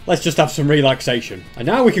twirl. Let's just have some relaxation. And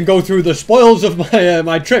now we can go through the spoils of my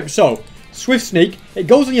my trip. So Swift Sneak. It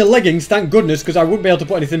goes on your leggings, thank goodness, because I wouldn't be able to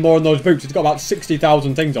put anything more on those boots. It's got about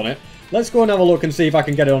 60,000 things on it. Let's go and have a look and see if I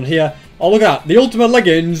can get it on here. Oh, look at that. The ultimate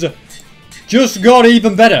leggings just got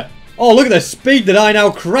even better. Oh, look at the speed that I now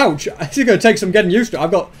crouch. It's going to take some getting used to.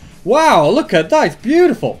 I've got... wow, look at that. It's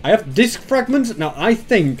beautiful. I have disc fragments. Now, I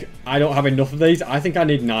think I don't have enough of these. I think I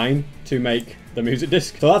need 9 to make the music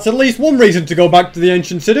disc. So that's at least one reason to go back to the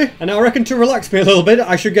ancient city. And now I reckon to relax me a little bit,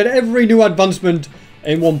 I should get every new advancement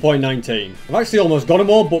in 1.19. I've actually almost got them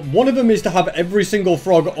all, but one of them is to have every single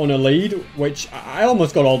frog on a lead, which I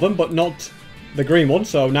almost got all of them, but not the green one.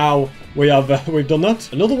 So now we have we've done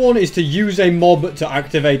that. Another one is to use a mob to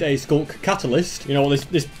activate a skulk catalyst. You know what,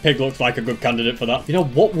 this pig looks like a good candidate for that. You know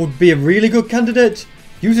what would be a really good candidate?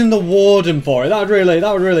 Using the warden for it. That would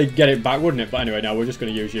really get it back, wouldn't it? But anyway, no, we're just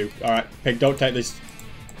going to use you. All right, pig, don't take this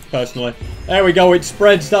personally. There we go, it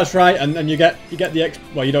spreads, that's right, and you get the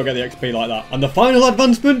XP, well, you don't get the XP like that. And the final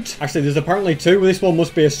advancement, actually there's apparently 2, this one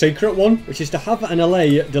must be a secret one, which is to have an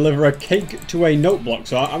LA deliver a cake to a note block.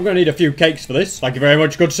 So I'm going to need a few cakes for this. Thank you very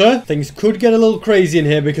much, good sir. Things could get a little crazy in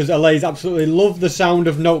here because LAs absolutely love the sound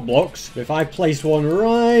of note blocks. But if I place one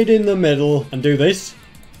right in the middle and do this.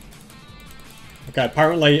 Okay,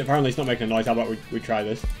 apparently it's not making a noise. How about we try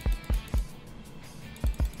this?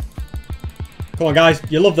 Come on, guys.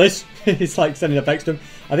 You love this. It's like sending effects to him.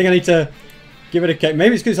 I think I need to give it a cake.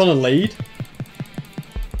 Maybe it's because it's on a lead.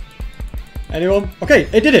 Anyone? Okay,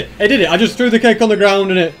 it did it. It did it. I just threw the cake on the ground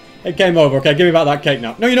and it came over. Okay, give me back that cake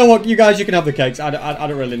now. No, you know what? You guys, you can have the cakes. I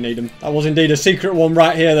don't really need them. That was indeed a secret one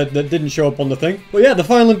right here that didn't show up on the thing. But yeah, the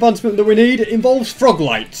final advancement that we need involves frog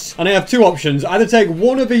lights. And I have 2 options. Either take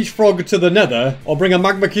one of each frog to the nether or bring a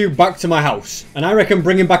magma cube back to my house. And I reckon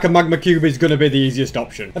bringing back a magma cube is going to be the easiest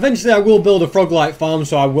option. Eventually, I will build a frog light farm,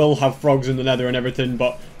 so I will have frogs in the nether and everything.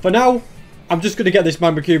 But for now, I'm just going to get this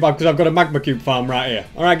magma cube out because I've got a magma cube farm right here.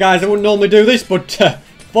 Alright, guys, I wouldn't normally do this, but...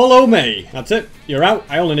 follow me. That's it. You're out.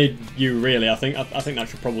 I only need you, really, I think. I think that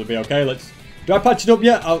should probably be okay. Let's... do I patch it up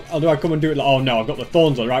yet? Do I come and do it? Oh, no. I've got the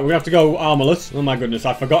thorns on. Right, we have to go armorless. Oh, my goodness.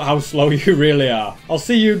 I forgot how slow you really are. I'll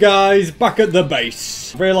see you guys back at the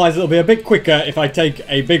base. Realise it'll be a bit quicker if I take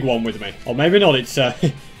a big one with me. Or maybe not. It's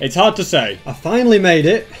it's hard to say. I finally made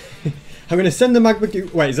it. I'm going to send the magma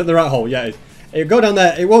cube... wait, is that the right hole? Yeah, it is. It'll go down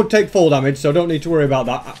there. It won't take full damage, so don't need to worry about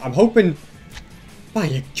that. I'm hoping... wow,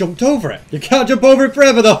 you jumped over it. You can't jump over it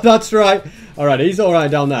forever, though. That's right. All right, he's all right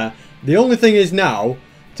down there. The only thing is now,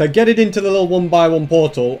 to get it into the little 1x1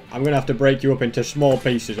 portal, I'm going to have to break you up into small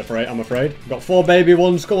pieces, I'm afraid. Got 4 baby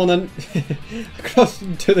ones. Come on, then. Across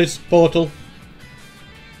into this portal.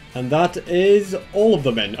 And that is all of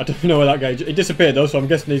them in. I don't know where that guy... he disappeared, though, so I'm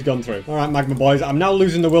guessing he's gone through. All right, Magma boys. I'm now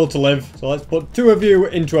losing the will to live. So let's put 2 of you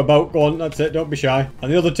into a boat. Go on, that's it. Don't be shy.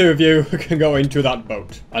 And the other 2 of you can go into that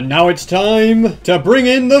boat. And now it's time to bring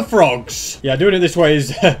in the frogs. Yeah, doing it this way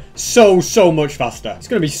is so much faster. It's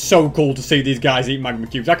going to be so cool to see these guys eat magma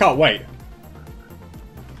cubes. I can't wait.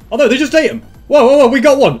 Oh, no, they just ate them. Whoa, we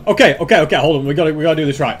got one. Okay, hold on. We got to do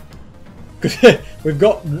this right. We've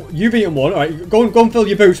got... you've eaten one. Alright, go and fill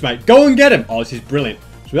your boots, mate. Go and get him. Oh, this is brilliant.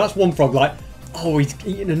 So that's one frog light. Oh, he's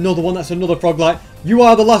eating another one. That's another frog light. You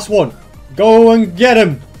are the last one. Go and get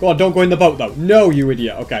him. Go on, don't go in the boat, though. No, you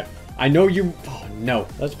idiot. Okay. I know you... oh, no.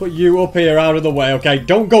 Let's put you up here out of the way, okay?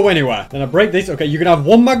 Don't go anywhere. Then I break this. Okay, you can have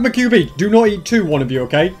 1 magma cube each. Do not eat 2, one of you,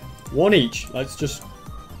 okay? 1 each. Let's just...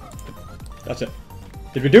 that's it.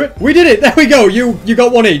 Did we do it? We did it. There we go. You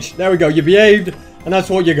got 1 each. There we go. You behaved. And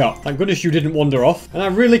that's what you got. Thank goodness you didn't wander off. And I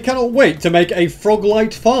really cannot wait to make a frog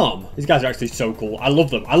light farm. These guys are actually so cool. I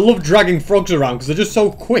love them. I love dragging frogs around because they're just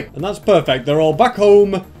so quick. And that's perfect. They're all back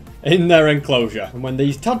home in their enclosure. And when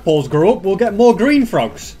these tadpoles grow up, we'll get more green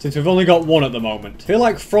frogs. Since we've only got 1 at the moment. I feel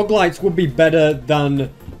like frog lights would be better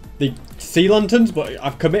than the sea lanterns, but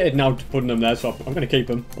I've committed now to putting them there, so I'm going to keep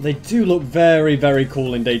them. But they do look very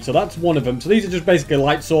cool indeed. So that's one of them. So these are just basically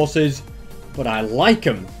light sources. but I like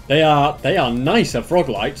them. They are nicer frog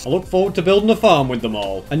lights. I look forward to building a farm with them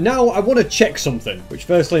all. And now I want to check something, which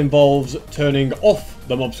firstly involves turning off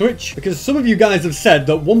the mob switch, because some of you guys have said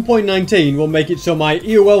that 1.19 will make it so my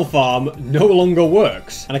EOL farm no longer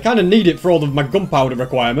works. And I kind of need it for all of my gunpowder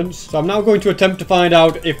requirements. So I'm now going to attempt to find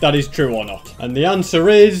out if that is true or not. And the answer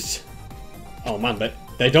is... oh man,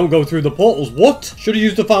 they don't go through the portals. What? Should have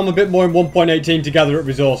used the farm a bit more in 1.18 to gather up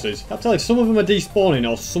resources. Can't tell if some of them are despawning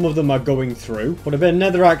or some of them are going through. Put a bit of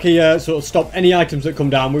netherrack here, so it'll stop any items that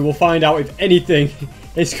come down. We will find out if anything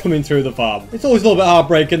is coming through the farm. It's always a little bit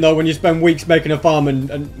heartbreaking though when you spend weeks making a farm and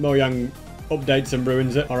Mojang updates and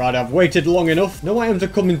ruins it. Alright, I've waited long enough. No items are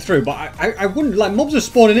coming through, but I wouldn't, like, mobs are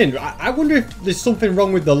spawning in. I wonder if there's something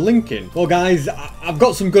wrong with the linking. Well, guys, I've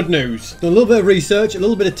got some good news. Done a little bit of research, a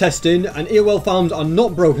little bit of testing, and EOL farms are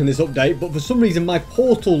not broken in this update, but for some reason my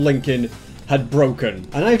portal linking had broken.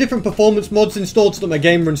 And I have different performance mods installed so that my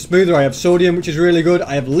game runs smoother. I have sodium, which is really good.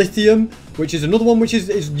 I have lithium, which is another one which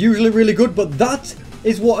is usually really good, but that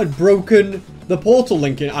is what had broken the portal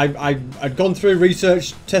linking. I'd gone through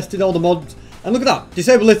research, tested all the mods, and look at that.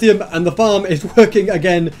 Disable lithium and the farm is working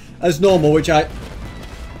again as normal, which what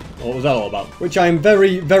was that all about? Which I am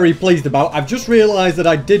very, very pleased about. I've just realised that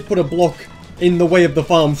I did put a block in the way of the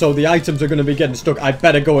farm, so the items are going to be getting stuck. I'd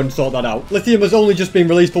better go and sort that out. Lithium has only just been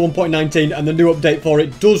released for 1.19, and the new update for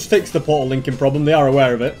it does fix the portal linking problem. They are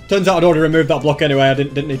aware of it. Turns out I'd already removed that block anyway. I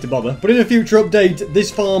didn't need to bother. But in a future update,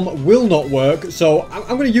 this farm will not work, so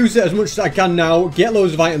I'm going to use it as much as I can now. Get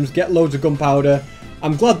loads of items, get loads of gunpowder.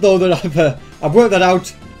 I'm glad though that I've worked that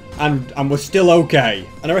out. And we're still okay.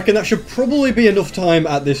 And I reckon that should probably be enough time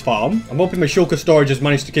at this farm. I'm hoping my shulker storage has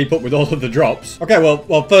managed to keep up with all of the drops. Okay,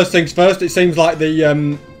 well, first things first. It seems like the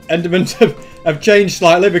Endermans have changed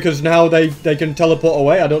slightly because now they can teleport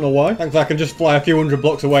away. I don't know why. Thankfully, I can just fly a few hundred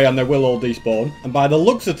blocks away and they will all despawn. And by the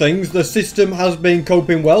looks of things, the system has been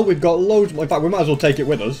coping well. We've got loads more. In fact, we might as well take it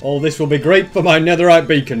with us. All this will be great for my netherite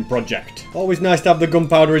beacon project. Always nice to have the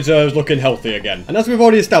gunpowder reserves looking healthy again. And as we've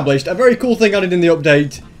already established, a very cool thing added in the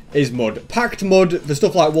update is mud. Packed mud for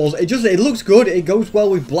stuff like walls. It looks good. It goes well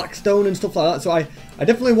with blackstone and stuff like that. So I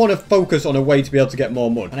definitely want to focus on a way to be able to get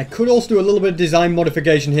more mud. And I could also do a little bit of design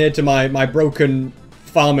modification here to my broken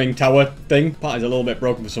farming tower thing. Part is a little bit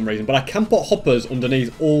broken for some reason, but I can put hoppers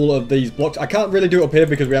underneath all of these blocks. I can't really do it up here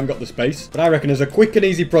because we haven't got the space, but I reckon as a quick and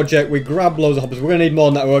easy project, we grab loads of hoppers. We're going to need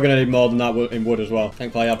more than that. We're going to need more than that in wood as well.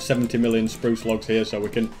 Thankfully, I have 70 million spruce logs here, so we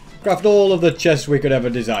can craft all of the chests we could ever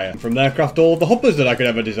desire. And from there, craft all of the hoppers that I could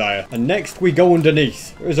ever desire. And next, we go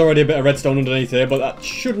underneath. There is already a bit of redstone underneath here, but that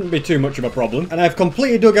shouldn't be too much of a problem. And I've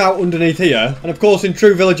completely dug out underneath here. And of course, in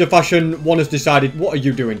true villager fashion, one has decided, what are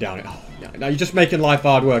you doing down here? Oh, now you're just making life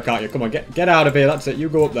hard work, aren't you? Come on, get out of here. That's it. You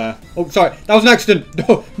go up there. Oh, sorry. That was an accident.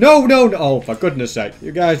 No. Oh, for goodness sake.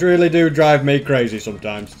 You guys really do drive me crazy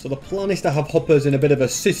sometimes. So the plan is to have hoppers in a bit of a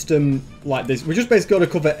system like this. We just basically got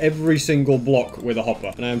to cover every single block with a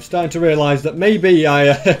hopper. And I'm starting to realise that maybe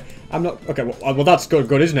I'm not... Okay, well that's good,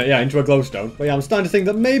 isn't it? Yeah, into a glowstone. But yeah, I'm starting to think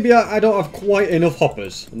that maybe I don't have quite enough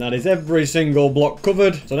hoppers. And that is every single block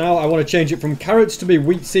covered. So now I want to change it from carrots to be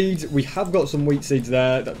wheat seeds. We have got some wheat seeds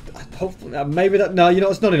there. Hopefully, maybe that... No, you know,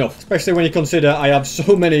 it's not enough. Especially when you consider I have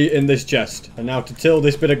so many in this chest. And now to till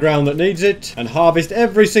this bit of ground that needs it. And harvest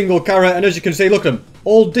every single carrot. And as you can see, look at them.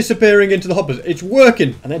 All disappearing into the hoppers. It's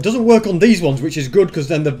working. And it doesn't work on these ones, which is good because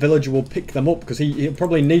then the villager will pick them up because he'll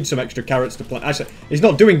probably need some extra carrots to plant. Actually, he's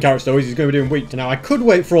not doing carrots though. He's going to be doing wheat. Now, I could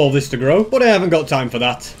wait for all this to grow, but I haven't got time for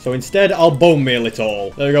that. So instead, I'll bone meal it all.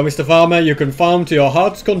 There you go, Mr. Farmer. You can farm to your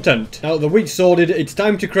heart's content. Now that the wheat's sorted, it's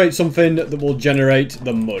time to create something that will generate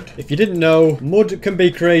the mud. If you didn't know, mud can be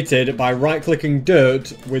created by right-clicking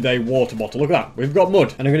dirt with a water bottle. Look at that. We've got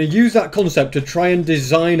mud. And I'm going to use that concept to try and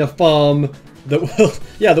design a farm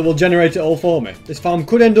that will generate it all for me. This farm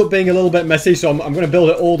could end up being a little bit messy, so I'm going to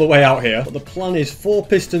build it all the way out here. But the plan is 4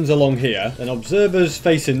 pistons along here, then observers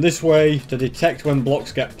facing this way to detect when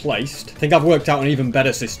blocks get placed. I think I've worked out an even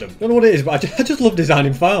better system. Don't know what it is, but I just love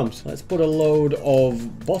designing farms. Let's put a load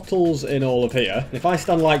of bottles in all of here. And if I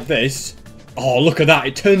stand like this... Oh, look at that.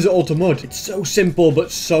 It turns it all to mud. It's so simple,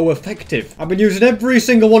 but so effective. I've been using every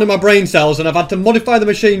single one of my brain cells, and I've had to modify the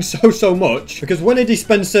machine so much. Because when a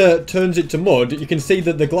dispenser turns it to mud, you can see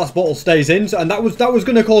that the glass bottle stays in. And that was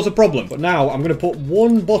going to cause a problem. But now, I'm going to put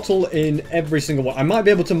 1 bottle in every single one. I might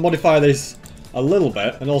be able to modify this a little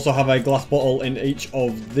bit and also have a glass bottle in each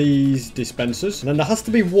of these dispensers. And then there has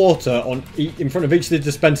to be water in front of each of the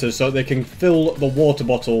dispensers so they can fill the water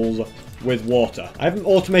bottles with water. I haven't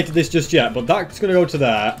automated this just yet, but that's going to go to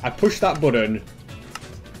there. I push that button.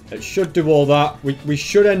 It should do all that. We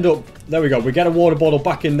should end up... There we go. We get a water bottle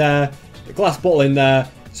back in there. A glass bottle in there.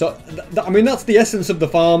 So, I mean, that's the essence of the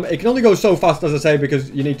farm. It can only go so fast, as I say, because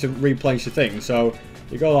you need to replace your things. So,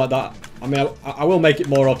 you go like that. I mean, I will make it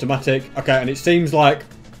more automatic. Okay, and it seems like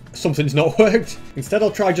something's not worked. Instead,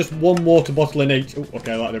 I'll try just one water bottle in each. Ooh,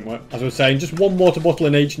 okay, that didn't work. As I was saying, just one water bottle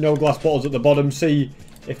in each. No glass bottles at the bottom. See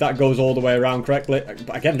if that goes all the way around correctly.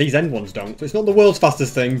 But again, these end ones don't. So, it's not the world's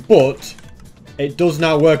fastest thing, but it does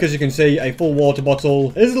now work. As you can see, a full water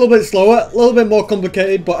bottle. It is a little bit slower, a little bit more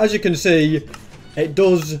complicated, but as you can see, it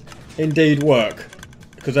does indeed work,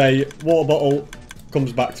 because a water bottle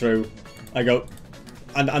comes back through. I go,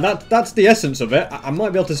 and that's the essence of it. I might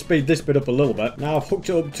be able to speed this bit up a little bit. Now I've hooked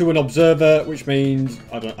it up to an observer, which means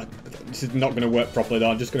this is not going to work properly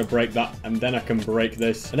though. I'm just going to break that, and then I can break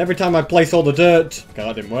this. And every time I place all the dirt, okay,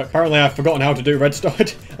 that didn't work. Apparently I've forgotten how to do redstone.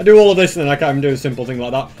 I do all of this and then I can't even do a simple thing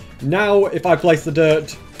like that. Now if I place the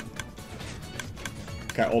dirt.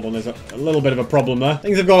 Okay, hold on, there's a little bit of a problem there.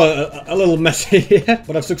 Things have got a little messy here,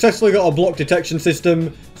 but I've successfully got a block detection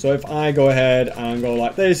system. So if I go ahead and go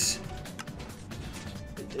like this,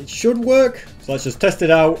 it should work. So let's just test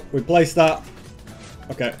it out. We place that.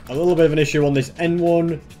 Okay, a little bit of an issue on this end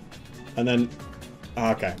one. And then,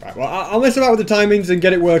 okay, right. Well, I'll mess about with the timings and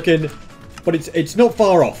get it working. But it's not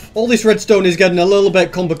far off. All this redstone is getting a little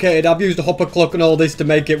bit complicated. I've used a hopper clock and all this to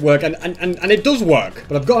make it work. And it does work.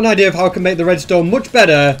 But I've got an idea of how I can make the redstone much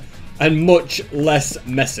better and much less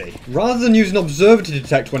messy. Rather than use an observer to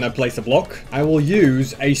detect when I place a block, I will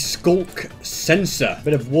use a skulk sensor. A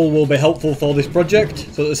bit of wool will be helpful for this project,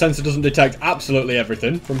 so that the sensor doesn't detect absolutely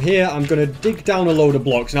everything. From here, I'm going to dig down a load of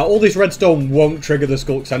blocks. Now, all this redstone won't trigger the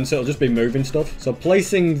skulk sensor, it'll just be moving stuff. So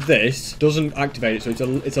placing this doesn't activate it,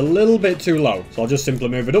 so it's a little bit too low. So I'll just simply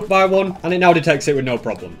move it up by one, and it now detects it with no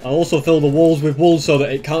problem. I'll also fill the walls with wool so that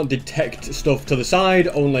it can't detect stuff to the side,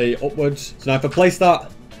 only upwards. So now if I place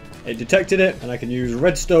that, it detected it, and I can use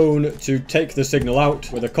redstone to take the signal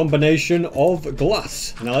out with a combination of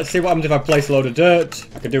glass. Now let's see what happens if I place a load of dirt.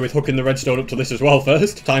 I could do with hooking the redstone up to this as well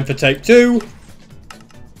first. Time for take two.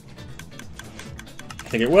 I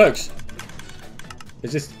think it works.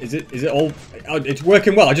 Is it all? It's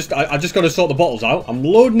working well. I just got to sort the bottles out. I'm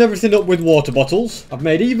loading everything up with water bottles. I've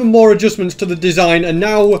made even more adjustments to the design, and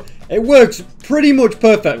now it works pretty much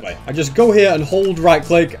perfectly. I just go here and hold right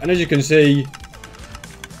click, and as you can see,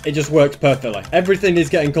 it just works perfectly. Everything is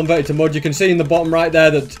getting converted to mud. You can see in the bottom right there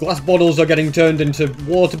that glass bottles are getting turned into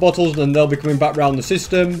water bottles, and they'll be coming back around the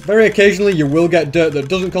system. Very occasionally you will get dirt that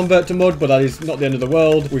doesn't convert to mud, but that is not the end of the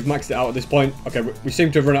world. We've maxed it out at this point. Okay, we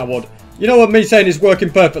seem to have run out of wood. You know what, me saying is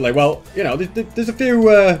working perfectly. Well, you know, there's a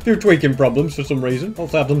few tweaking problems for some reason.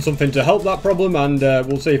 Hopefully I've done something to help that problem, and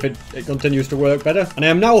we'll see if it continues to work better. And I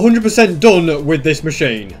am now 100% done with this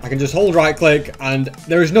machine. I can just hold right click, and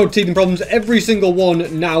there is no teething problems. Every single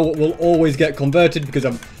one now will always get converted because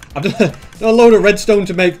I've done a load of redstone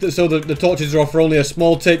to make so that the torches are off for only a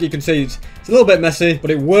small tick. You can see it's a little bit messy,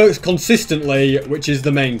 but it works consistently, which is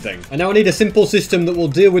the main thing. And now I need a simple system that will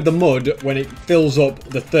deal with the mud when it fills up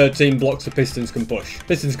the 13 blocks the pistons can push.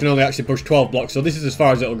 Pistons can only actually push 12 blocks, so this is as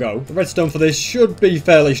far as it'll go. The redstone for this should be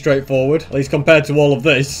fairly straightforward, at least compared to all of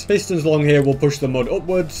this. Pistons along here will push the mud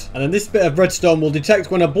upwards, and then this bit of redstone will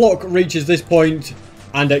detect when a block reaches this point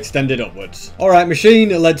and extend it upwards. Alright, machine,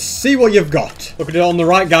 let's see what you've got. Look at it on the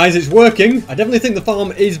right, guys, it's working. I definitely think the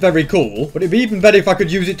farm is very cool, but it'd be even better if I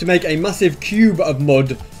could use it to make a massive cube of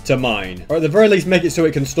mud to mine. Or at the very least, make it so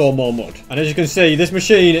it can store more mud. And as you can see, this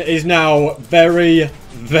machine is now very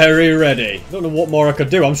ready. I don't know what more I could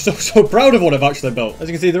do. I'm so proud of what I've actually built. As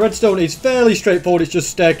you can see, the redstone is fairly straightforward. It's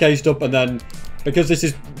just staircased up, and then because this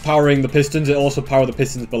is powering the pistons, it also powers the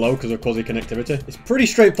pistons below because of quasi connectivity. It's pretty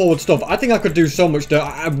straightforward stuff. I think I could do so much dirt.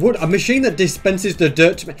 I would. A machine that dispenses the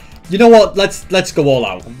dirt to me. You know what? Let's go all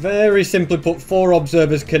out. Very simply put, 4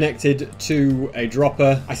 observers connected to a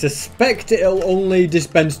dropper. I suspect it'll only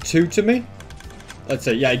dispense 2 to me. Let's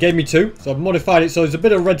see. Yeah, it gave me 2. So I've modified it so there's a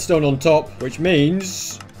bit of redstone on top, which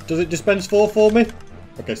means, does it dispense 4 for me?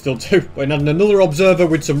 Okay, still 2. But adding another observer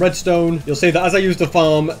with some redstone, you'll see that as I use the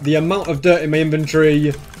farm, the amount of dirt in my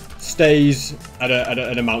inventory stays at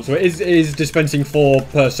an amount. So it is dispensing 4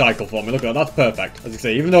 per cycle for me. Look at that, that's perfect. As you can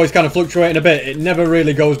see, even though it's kind of fluctuating a bit, it never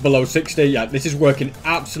really goes below 60. Yeah, this is working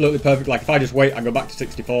absolutely perfect. Like if I just wait, I go back to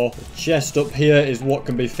 64. The chest up here is what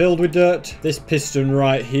can be filled with dirt. This piston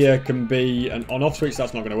right here can be an on-off switch.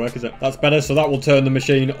 That's not going to work, is it? That's better. So that will turn the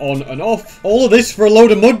machine on and off. All of this for a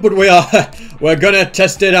load of mud, but we're gonna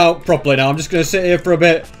test it out properly now. I'm just gonna sit here for a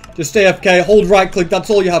bit. Just stay AFK, hold right click, that's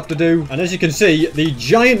all you have to do. And as you can see, the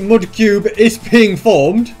giant mud cube is being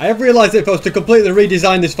formed. I have realized that if I was to completely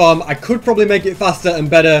redesign this farm, I could probably make it faster and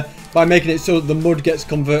better by making it so that the mud gets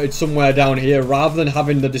converted somewhere down here rather than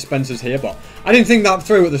having the dispensers here. But I didn't think that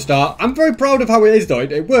through at the start. I'm very proud of how it is though.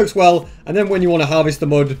 It works well. And then when you want to harvest the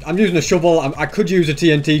mud, I'm using a shovel. I could use a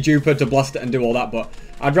TNT duper to blast it and do all that, but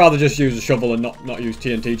I'd rather just use a shovel and not use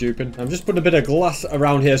TNT duping. I'm just putting a bit of glass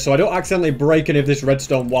around here so I don't accidentally break any of this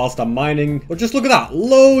redstone whilst I'm mining. But just look at that.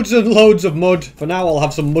 Loads and loads of mud. For now, I'll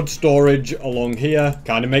have some mud storage along here.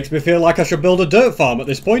 Kind of makes me feel like I should build a dirt farm at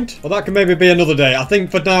this point. But that can maybe be another day. I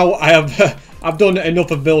think for now, I have... I've done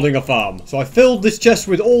enough of building a farm. So I filled this chest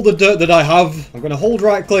with all the dirt that I have. I'm going to hold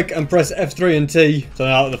right click and press F3 and T. So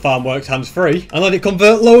now that the farm works hands-free. And let it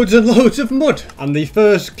convert loads and loads of mud. And the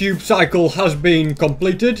first cube cycle has been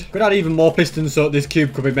completed. Could add even more pistons so that this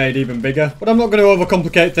cube could be made even bigger. But I'm not going to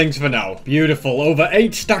overcomplicate things for now. Beautiful. Over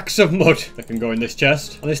 8 stacks of mud that can go in this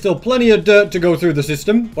chest. And there's still plenty of dirt to go through the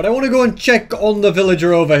system. But I want to go and check on the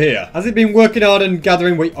villager over here. Has he been working hard and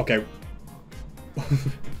gathering wheat? Okay.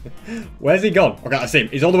 Where's he gone? Okay, I see him.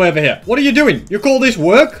 He's all the way over here. What are you doing? You call this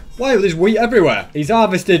work? Why there's wheat everywhere? He's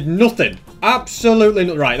harvested nothing. Absolutely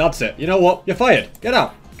not. Right, that's it. You know what? You're fired. Get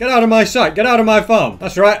out. Get out of my sight. Get out of my farm.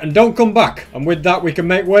 That's right, and don't come back. And with that, we can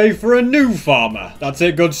make way for a new farmer. That's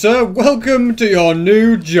it, good sir. Welcome to your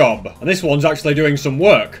new job. And this one's actually doing some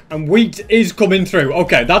work. And wheat is coming through.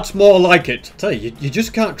 Okay, that's more like it. I tell you, you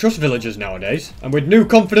just can't trust villagers nowadays. And with new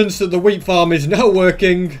confidence that the wheat farm is now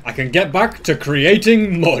working, I can get back to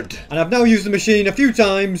creating mud. And I've now used the machine a few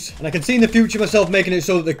times, and I can see in the future myself making it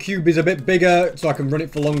so that the cube is a bit bigger, so I can run it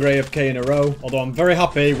for longer AFK in a row. Although I'm very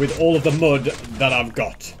happy with all of the mud that I've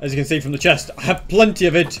got. As you can see from the chest, I have plenty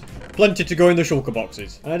of it. Plenty to go in the shulker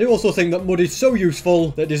boxes. And I do also think that mud is so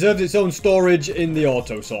useful that it deserves its own storage in the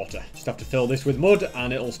auto sorter. Just have to fill this with mud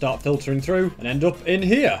and it'll start filtering through and end up in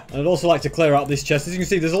here. And I'd also like to clear out this chest. As you can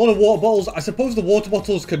see, there's a lot of water bottles. I suppose the water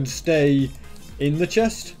bottles can stay in the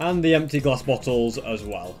chest, and the empty glass bottles as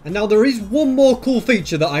well. And now there is one more cool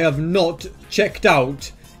feature that I have not checked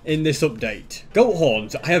out in this update. Goat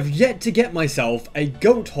horns. I have yet to get myself a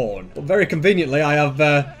goat horn. But very conveniently, I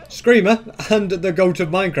have Screamer and the Goat of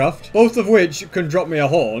Minecraft, both of which can drop me a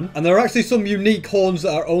horn. And there are actually some unique horns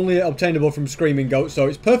that are only obtainable from Screaming Goat, so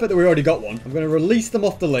it's perfect that we already got one. I'm going to release them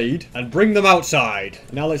off the lead and bring them outside.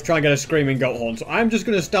 And now let's try and get a Screaming Goat horn. So I'm just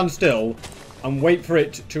going to stand still and wait for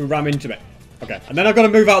it to ram into me. Okay, and then I've got to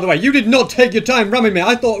move out of the way. You did not take your time ramming me.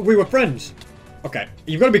 I thought we were friends. Okay,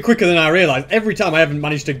 you've got to be quicker than I realised. Every time I haven't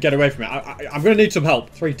managed to get away from it. I'm going to need some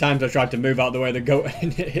help. 3 times I tried to move out of the way of the goat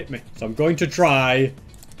and it hit me. So I'm going to try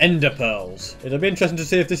Ender Pearls. It'll be interesting to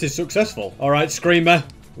see if this is successful. Alright, Screamer.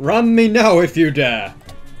 Ram me now if you dare.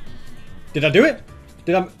 Did I do it?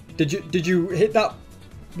 Did you hit that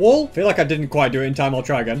wall? I feel like I didn't quite do it in time. I'll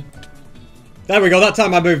try again. There we go. That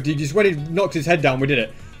time I moved. Just when he knocked his head down, we did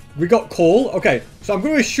it. We got coal. Okay, so I'm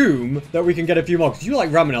going to assume that we can get a few more. Because you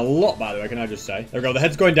like ramming a lot, by the way, can I just say. There we go. The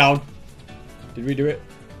head's going down. Did we do it?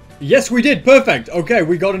 Yes, we did. Perfect. Okay,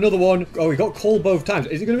 we got another one. Oh, we got coal both times.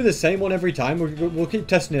 Is it going to be the same one every time? We'll keep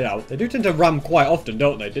testing it out. They do tend to ram quite often,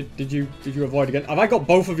 don't they? Did you avoid again? Have I got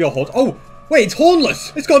both of your horns? Oh, wait, it's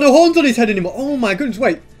hornless. It's got no horns on his head anymore. Oh, my goodness.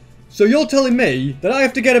 Wait. So you're telling me that I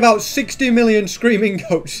have to get about 60 million screaming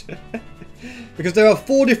goats? Because there are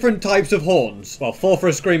 4 different types of horns. Well, 4 for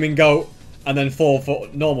a screaming goat, and then 4 for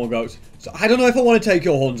normal goats. So I don't know if I want to take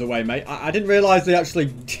your horns away, mate. I didn't realise you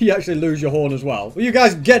actually lose your horn as well. Well, you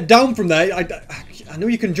guys get down from there. I know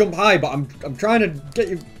you can jump high, but I'm trying to get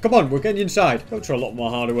you. Come on, we're getting you inside. Goats are a lot more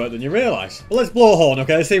harder work than you realise. Well, let's blow a horn,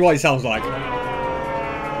 okay? Let's see what it sounds like.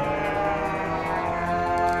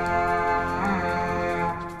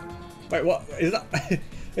 Wait, what is that?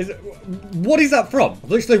 What is that from? I've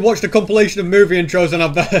literally watched a compilation of movie intros and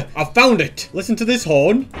I've found it. Listen to this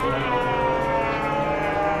horn.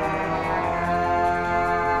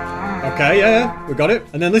 Okay, yeah, we got it.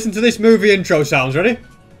 And then listen to this movie intro sounds. Ready?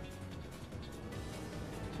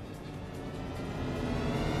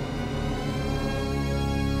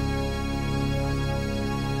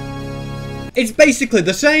 It's basically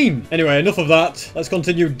the same. Anyway, enough of that. Let's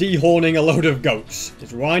continue dehorning a load of goats.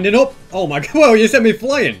 It's winding up. Oh my god, well, you sent me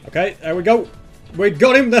flying. Okay, there we go. We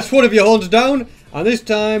got him. That's one of your horns down. And this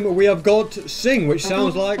time we have got Sing, which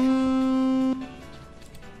sounds like...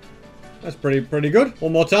 That's pretty good.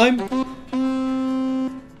 One more time.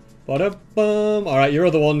 Ba-da-bum. Alright, your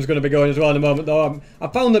other one's going to be going as well in a moment, though. I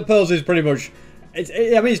found that Pearls is pretty much... I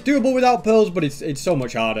mean, it's doable without pearls, but it's so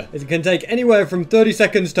much harder. It can take anywhere from 30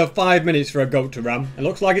 seconds to 5 minutes for a goat to ram. It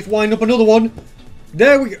looks like it's winding up another one.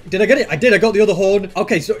 There we go. Did I get it? I did. I got the other horn.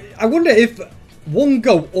 Okay, so I wonder if one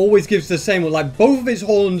goat always gives the same one. Like, both of its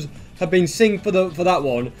horns have been Sing for that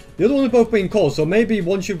one. The other one have both been Cole, so maybe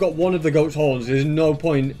once you've got one of the goat's horns, there's no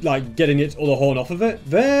point, like, getting its other horn off of it.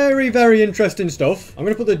 Very, very interesting stuff. I'm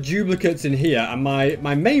going to put the duplicates in here, and my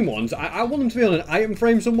main ones, I want them to be on an item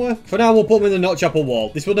frame somewhere. For now, we'll put them in the notch apple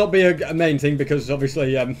wall. This will not be a main thing, because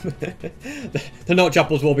obviously, the notch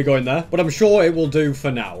apples will be going there, but I'm sure it will do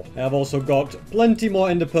for now. I've also got plenty more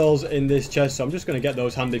ender pearls in this chest, so I'm just going to get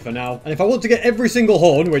those handy for now. And if I want to get every single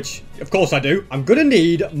horn, which of course I do, I'm going to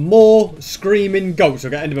need more screaming goats.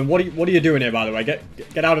 Okay, Enderman, what are you doing here, by the way?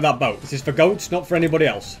 Get out of that boat. This is for goats, not for anybody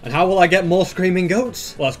else. And how will I get more screaming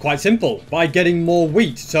goats? Well, that's quite simple. By getting more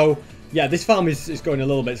wheat. So yeah, this farm is going a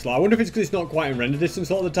little bit slow. I wonder if it's because it's not quite in render distance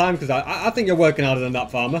a lot of the time, because I think you're working harder than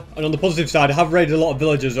that farmer. And on the positive side, I have raided a lot of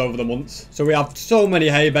villagers over the months. So we have so many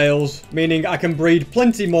hay bales, meaning I can breed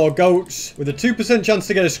plenty more goats with a 2% chance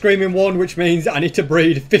to get a screaming one, which means I need to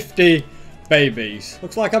breed 50 babies.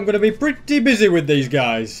 Looks like I'm going to be pretty busy with these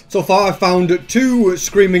guys. So far, I've found 2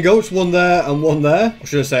 screaming goats, one there and one there. Or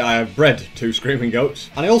should I say I have bred 2 screaming goats.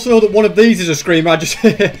 And I also know that one of these is a screamer.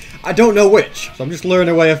 I don't know which. So I'm just luring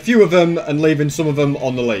away a few of them and leaving some of them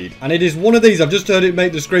on the lead. And it is one of these. I've just heard it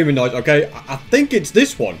make the screaming noise. Okay, I think it's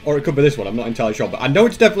this one. Or it could be this one. I'm not entirely sure. But I know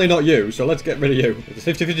it's definitely not you. So let's get rid of you. There's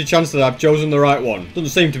a 50-50 chance that I've chosen the right one. Doesn't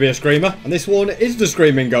seem to be a screamer. And this one is the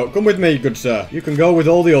screaming goat. Come with me, good sir. You can go with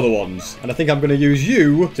all the other ones. And I think I'm going to use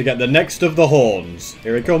you to get the next of the horns.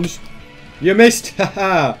 Here he comes. You missed.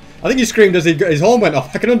 Haha. I think he screamed as his horn went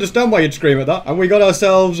off. I can understand why you'd scream at that. And we got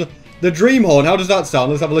ourselves the dream horn. How does that sound?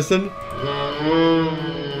 Let's have a listen.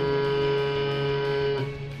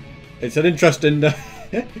 It's an interesting...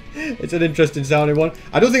 it's an interesting sounding one.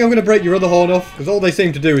 I don't think I'm going to break your other horn off, because all they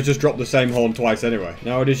seem to do is just drop the same horn twice anyway.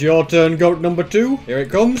 Now it is your turn, goat number 2. Here it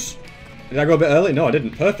comes. Did I go a bit early? No, I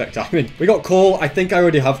didn't. Perfect timing. We got coal. I think I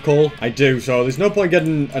already have coal. I do, so there's no point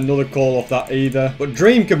getting another coal off that either. But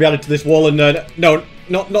dream can be added to this wall, and no,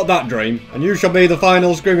 not that dream. And you shall be the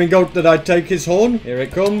final screaming goat that I take his horn. Here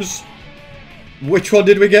it comes. Which one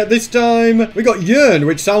did we get this time? We got yearn,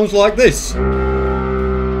 which sounds like this.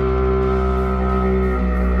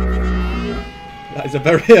 That is a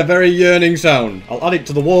very yearning sound. I'll add it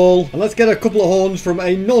to the wall. And let's get a couple of horns from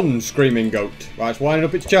a non-screaming goat. Right, it's winding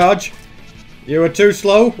up its charge. You were too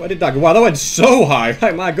slow. Where did that go? Wow, that went so high.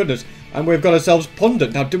 Right, my goodness. And we've got ourselves Ponder.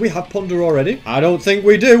 Now, do we have Ponder already? I don't think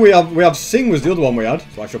we do. We have Sing was the other one we had.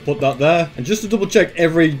 So I shall put that there. And just to double check,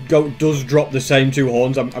 every goat does drop the same 2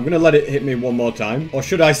 horns. I'm going to let it hit me one more time. Or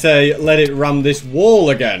should I say, let it ram this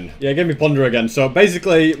wall again? Yeah, give me Ponder again. So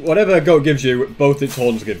basically, whatever a goat gives you, both its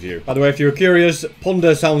horns give you. By the way, if you were curious,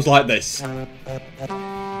 Ponder sounds like this. So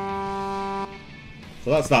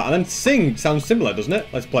that's that. And then Sing sounds similar, doesn't it?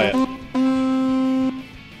 Let's play it.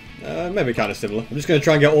 Maybe kind of similar. I'm just going to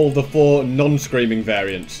try and get all the 4 non-screaming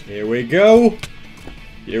variants. Here we go.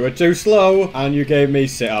 You were too slow, and you gave me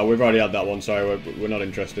sit. Oh, we've already had that one. Sorry, we're not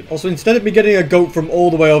interested. Also, instead of me getting a goat from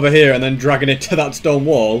all the way over here and then dragging it to that stone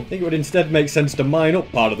wall, I think it would instead make sense to mine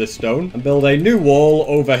up part of this stone and build a new wall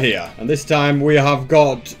over here. And this time we have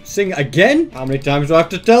got Sing again. How many times do I have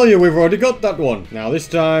to tell you? We've already got that one. Now, this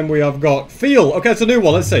time we have got Feel. Okay, it's a new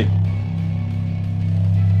one. Let's see.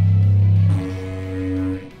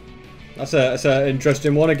 That's an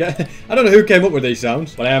interesting one again. I don't know who came up with these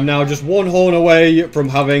sounds, but I am now just 1 horn away from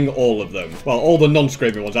having all of them. Well, all the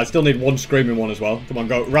non-screaming ones. I still need 1 screaming one as well. Come on,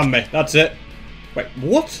 go. Ram me. That's it. Wait,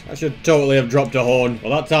 what? I should totally have dropped a horn.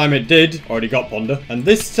 Well, that time it did. Already got Ponder. And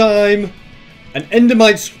this time, an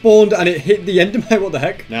Endermite spawned and it hit the Endermite. What the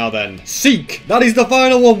heck? Now then, Seek. That is the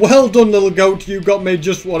final one. Well done, little goat. You got me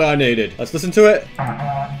just what I needed. Let's listen to it.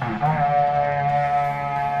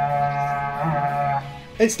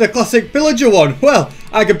 It's the classic pillager one. Well,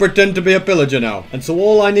 I can pretend to be a pillager now. And so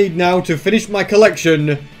all I need now to finish my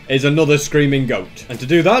collection is another screaming goat. And to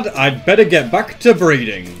do that, I'd better get back to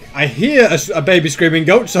breeding. I hear a baby screaming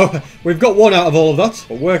goat, so we've got 1 out of all of that.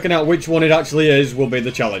 But working out which one it actually is will be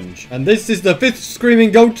the challenge. And this is the 5th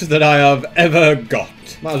screaming goat that I have ever got.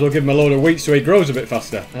 Might as well give him a load of wheat so he grows a bit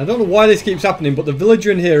faster. And I don't know why this keeps happening, but the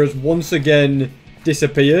villager in here has once again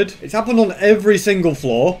disappeared. It's happened on every single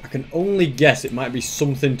floor. I can only guess it might be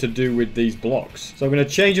something to do with these blocks. So I'm going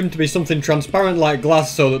to change them to be something transparent like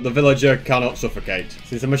glass so that the villager cannot suffocate.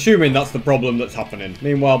 Since I'm assuming that's the problem that's happening.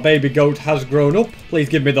 Meanwhile, baby goat has grown up. Please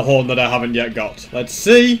give me the horn that I haven't yet got. Let's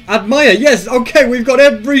see. Admire. Yes. Okay. We've got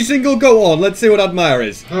every single goat on. Let's see what Admire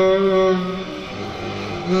is.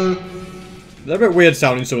 They're a bit weird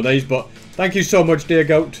sounding, some of these, but Thank you so much, dear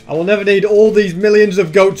goat. I will never need all these millions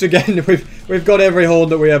of goats again. We've got every horn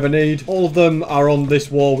that we ever need. All of them are on this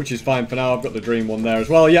wall, which is fine for now. I've got the dream one there as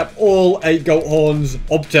well. Yep, all 8 goat horns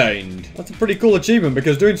obtained. That's a pretty cool achievement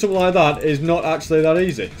because doing something like that is not actually that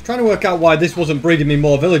easy. I was trying to work out why this wasn't breeding me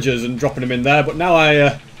more villagers and dropping them in there, but now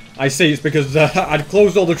I see it's because I'd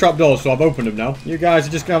closed all the trapdoors, so I've opened them now. You guys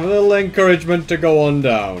are just going to have a little encouragement to go on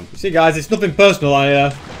down. You see, guys, it's nothing personal.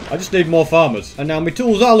 I just need more farmers. And now my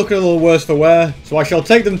tools are looking a little worse for wear, so I shall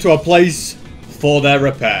take them to a place for their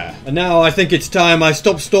repair. And now I think it's time I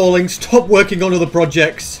stop stalling, stop working on other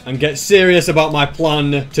projects, and get serious about my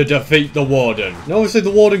plan to defeat the Warden. Now, obviously,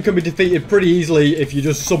 the Warden can be defeated pretty easily if you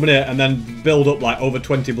just summon it and then build up like over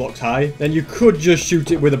 20 blocks high. Then you could just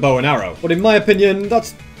shoot it with a bow and arrow. But in my opinion,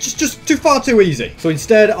 that's just far too easy. So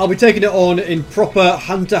instead, I'll be taking it on in proper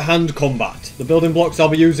hand-to-hand combat. The building blocks I'll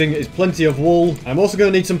be using is plenty of wool. I'm also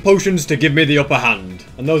going to need some potions to give me the upper hand.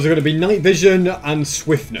 And those are going to be night vision and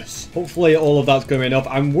swiftness. Hopefully all of that's going to be enough.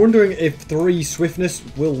 I'm wondering if 3 swiftness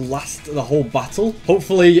will last the whole battle.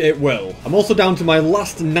 Hopefully it will. I'm also down to my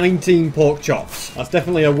last 19 pork chops. That's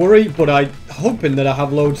definitely a worry, but I'm hoping that I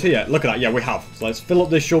have loads here. Look at that. Yeah, we have. So let's fill up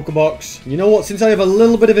this shulker box. You know what? Since I have a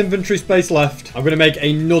little bit of inventory space left, I'm going to make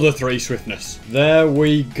another 3 swiftness. There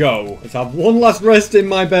we go. Let's have one last rest in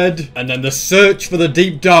my bed, and then the search for the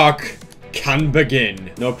deep dark can begin.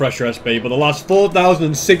 No pressure, SB, but the last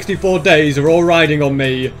 4,064 days are all riding on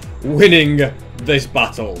me winning this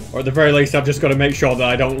battle. Or at the very least, I've just got to make sure that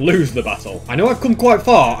I don't lose the battle. I know I've come quite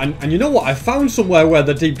far, and you know what? I found somewhere where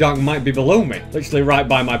the deep dark might be below me. Literally right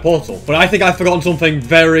by my portal. But I think I've forgotten something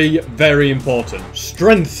very, very important.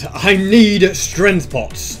 Strength. I need strength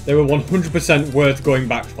pots. They were 100% worth going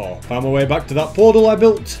back for. Found my way back to that portal I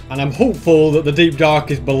built, and I'm hopeful that the deep dark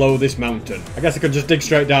is below this mountain. I guess I could just dig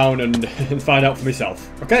straight down and find out for myself.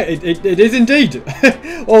 Okay, it is indeed.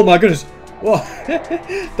 Oh my goodness. What?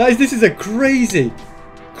 This is a crazy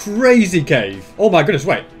cave. Oh my goodness,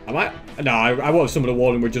 wait. Am I? No, I won't summon a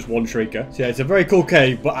warden with just one shrieker. So yeah, it's a very cool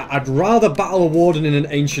cave, but I'd rather battle a warden in an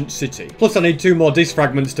ancient city. Plus, I need 2 more disc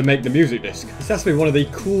fragments to make the music disc. This has to be one of the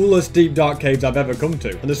coolest deep dark caves I've ever come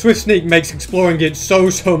to. And the swift sneak makes exploring it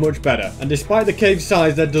so much better. And despite the cave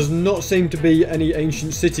size, there does not seem to be any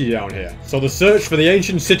ancient city down here. So the search for the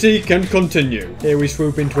ancient city can continue. Here we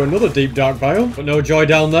swoop into another deep dark biome, but no joy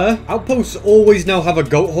down there. Outposts always now have a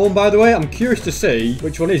goat horn, by the way. I'm curious to see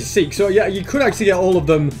which one is Seek. So yeah, you could actually get all of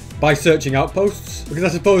them by searching outposts, because I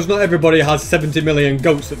suppose not everybody has 70 million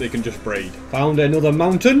goats that they can just breed. Found another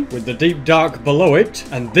mountain with the deep dark below it,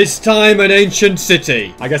 and this time an ancient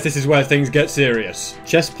city. I guess this is where things get serious.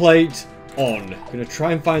 Chest plate on. Gonna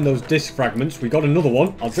try and find those disc fragments. We got another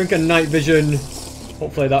one. I'll drink a night vision.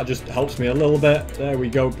 Hopefully that just helps me a little bit. There we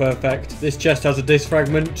go, perfect. This chest has a disc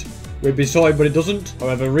fragment. We'd be sorry, but it doesn't.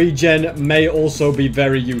 However, regen may also be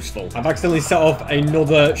very useful. I've accidentally set off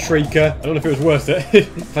another shrieker. I don't know if it was worth it.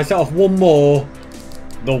 If I set off one more,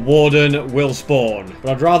 the warden will spawn.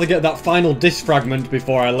 But I'd rather get that final disc fragment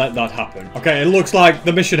before I let that happen. Okay, it looks like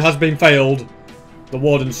the mission has been failed. The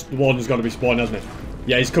warden's got to be spawned, hasn't he?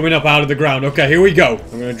 Yeah, he's coming up out of the ground. Okay, here we go.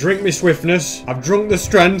 I'm going to drink my swiftness. I've drunk the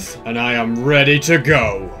strength, and I am ready to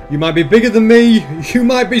go. You might be bigger than me, you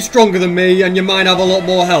might be stronger than me, and you might have a lot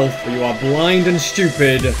more health, but you are blind and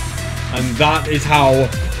stupid, and that is how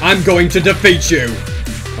I'm going to defeat you.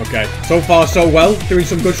 Okay, so far so well. Doing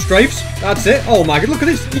some good strafes. That's it. Oh my god, look at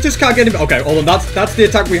this. You just can't get him. Okay, hold on. That's the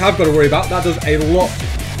attack we have got to worry about. That does a lot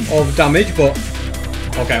of damage, but...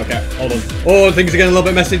 Okay, hold on. Oh, things are getting a little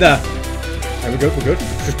bit messy there. There we go, we're good.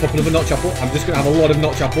 Just pop another notch apple. I'm just going to have a lot of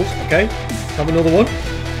notch apples, okay? Have another one.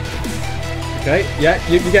 Okay, yeah,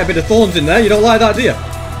 you get a bit of thorns in there. You don't like that, do you?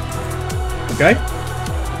 Okay.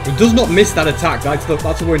 He does not miss that attack. That's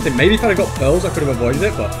a worrying thing. Maybe if I'd have got pearls, I could have avoided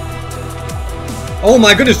it, but... Oh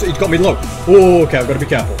my goodness, he's got me low. Oh, okay, I've got to be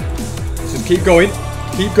careful. Let's just keep going.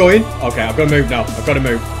 Keep going. Okay, I've got to move now. I've got to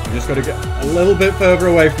move. I've just got to get a little bit further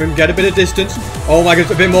away from him. Get a bit of distance. Oh my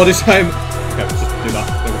goodness, a bit more this time. Okay, let's just do that.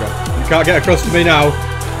 There we go. You can't get across to me now.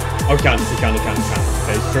 Oh, he can.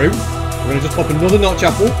 Okay, it's true. We're going to just pop another notch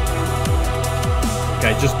apple.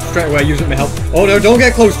 Okay, just straight away using my health. Oh no, don't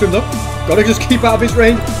get close to him though. Got to just keep out of his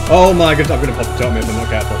range. Oh my goodness, I'm going to pop a totem if I'm not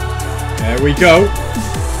careful. There we go.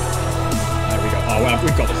 There we go. Oh, well,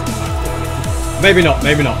 we've got this. Maybe not.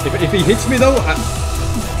 If he hits me though,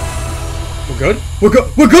 we're good.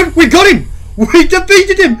 We're good. We got him. We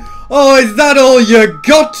defeated him. Oh, is that all you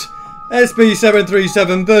got?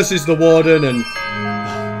 SB737 versus the Warden,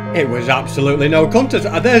 and it was absolutely no contest.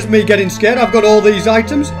 There's me getting scared. I've got all these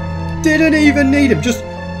items. Didn't even need him. Just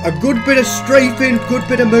a good bit of strafing, good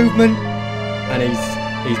bit of movement, and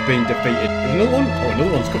he's been defeated. There's another one. Oh,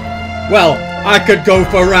 another one's coming. Well, I could go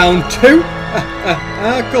for round 2.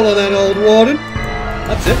 Come on then, old warden.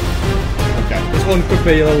 That's it. Okay, this one could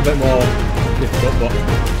be a little bit more difficult, but...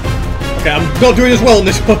 Okay, I'm not doing as well in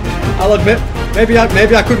this one, I'll admit. Maybe I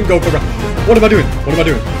couldn't go for... What am I doing? What am I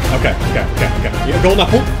doing? Okay. Eat a golden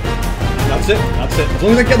apple. That's it. As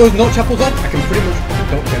long as I get those notch apples off, I can pretty much...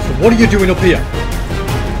 Okay, so what are you doing up here?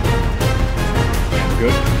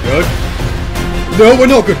 Good. No,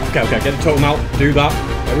 we're not good. Okay, get the totem out. Do that.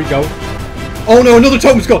 There we go. Oh no, another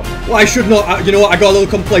totem's gone. Well, I should not. You know what? I got a little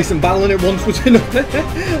complacent. Battling it once was enough.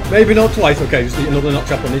 Maybe not twice. Okay, just eat another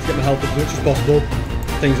notch apple. I need to get my health as much as possible.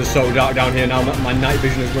 Things are so dark down here now. My night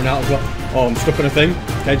vision has run out as well. Oh, I'm stuck on a thing.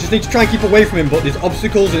 Okay, just need to try and keep away from him, but there's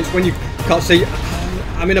obstacles and it's when you can't see.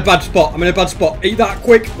 I'm in a bad spot. Eat that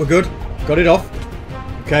quick. We're good. Got it off.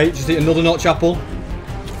 Okay, just eat another notch apple.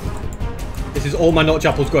 This is all my notch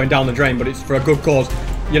apples going down the drain, but it's for a good cause.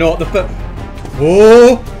 You know what?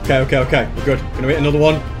 Whoa! Okay. We're good. Gonna eat another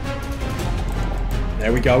one.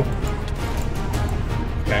 There we go.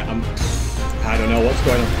 Okay, I don't know what's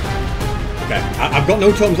going on. Okay, I've got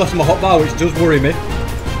no totems left in my hotbar, which does worry me.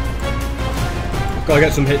 I've got to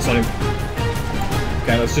get some hits on him.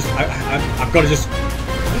 Okay, let's just... I've got to just...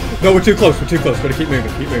 No, we're too close. Got to keep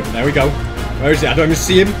moving. There we go. Where is he? I don't even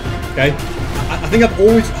see him. Okay. I think I've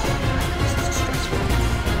always... Oh, this is stressful.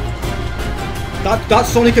 That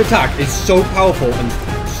sonic attack is so powerful and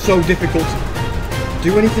so difficult to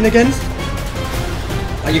do anything against.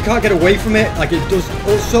 Like, you can't get away from it. Like, it does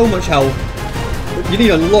so much health. You need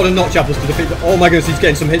a lot of notch apples to defeat the... Oh my goodness, he's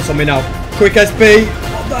getting some hits on me now. Quick SP.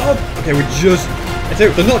 Okay, we just...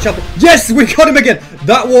 The notch apple. Yes, we got him again.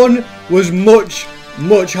 That one was much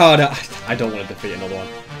harder. I don't want to defeat another one.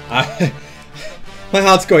 My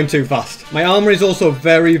heart's going too fast. My armor is also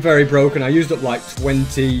very broken. I used up like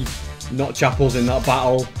 20 notch apples in that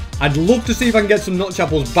battle. I'd love to see if I can get some notch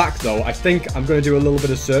apples back though. I think I'm going to do a little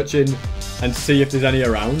bit of searching and see if there's any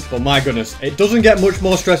around. But my goodness, it doesn't get much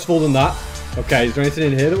more stressful than that. Okay, is there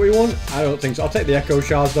anything in here that we want? I don't think so. I'll take the echo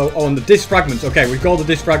shards though. Oh, and the disc fragments. Okay, we've got all the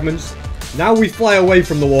disc fragments. Now we fly away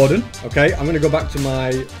from the warden. Okay, I'm going to go back to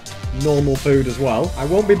my normal food as well. I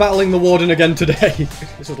won't be battling the warden again today.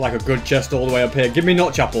 This is like a good chest all the way up here. Give me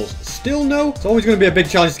notch apples. Still no? It's always going to be a big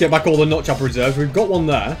challenge to get back all the notch apple reserves. We've got one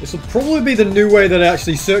there. This will probably be the new way that I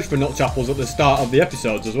actually search for notch apples at the start of the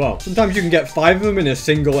episodes as well. Sometimes you can get 5 of them in a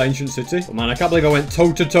single ancient city. But man, I can't believe I went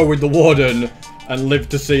toe-to-toe with the warden and lived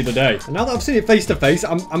to see the day. And now that I've seen it face to face,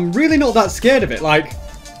 I'm really not that scared of it. Like,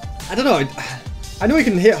 I don't know. I know it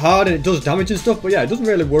can hit hard and it does damage and stuff, but yeah, it doesn't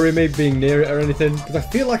really worry me being near it or anything, because I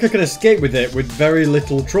feel like I can escape with it with very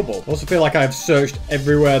little trouble. I also feel like I've searched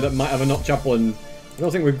everywhere that might have a notch apple, and I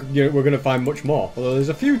don't think we're going to find much more. Although there's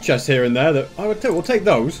a few chests here and there that I would take. We'll take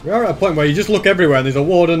those. We are at a point where you just look everywhere and there's a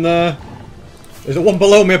warden there. There's a one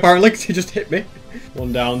below me apparently, because he just hit me.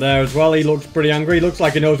 One down there as well. He looks pretty angry. He looks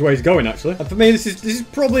like he knows where he's going, actually. And for me, this is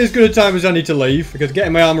probably as good a time as any to leave, because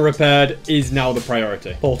getting my armor repaired is now the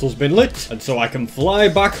priority. Portal's been lit, and so I can fly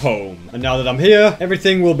back home. And now that I'm here,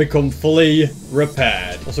 everything will become fully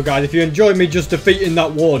repaired. Also, guys, if you enjoyed me just defeating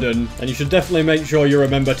that warden, then you should definitely make sure you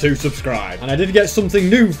remember to subscribe. And I did get something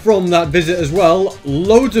new from that visit as well.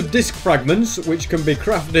 Loads of disc fragments, which can be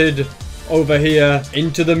crafted over here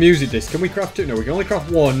into the music disc. Can we craft two? No, we can only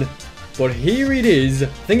craft one. But here it is. I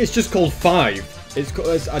think it's just called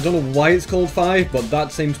 5. I don't know why it's called 5, but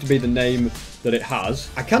that seems to be the name that it has.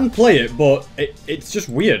 I can play it, but it's just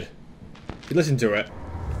weird. If you listen to it.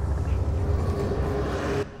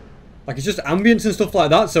 Like, it's just ambience and stuff like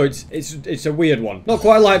that, so it's a weird one. Not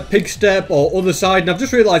quite like Pigstep or Other Side, and I've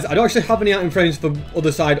just realised I don't actually have any item frames for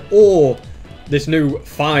Other Side or this new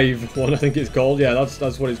 5 one, I think it's called. Yeah, that's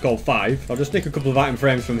what it's called, 5. I'll just nick a couple of item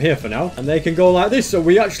frames from here for now, and they can go like this. So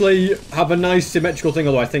we actually have a nice symmetrical thing,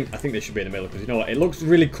 although I think they should be in the middle, because you know what? It looks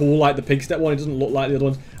really cool like the Pigstep one. It doesn't look like the other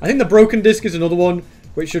ones. I think the Broken Disc is another one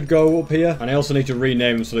which should go up here, and I also need to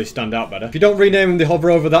rename them so they stand out better. If you don't rename them, they hover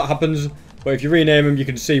over. That happens. But if you rename them, you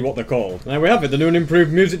can see what they're called. And there we have it. The new and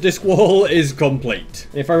improved music disc wall is complete.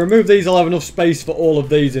 If I remove these, I'll have enough space for all of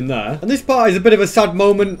these in there. And this part is a bit of a sad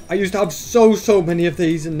moment. I used to have so many of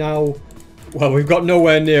these, and now, well, we've got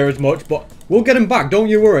nowhere near as much, but we'll get them back. Don't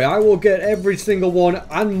you worry. I will get every single one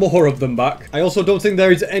and more of them back. I also don't think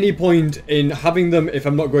there is any point in having them if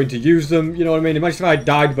I'm not going to use them. You know what I mean? Imagine if I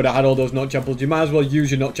died, but I had all those notch apples. You might as well use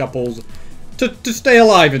your notch apples to stay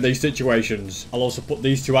alive in these situations. I'll also put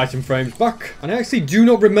these 2 item frames back. And I actually do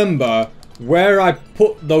not remember where I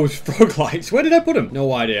put those frog lights. Where did I put them?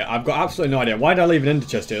 No idea. I've got absolutely no idea. Why did I leave an ender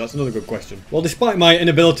chest here? That's another good question. Well, despite my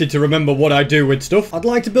inability to remember what I do with stuff, I'd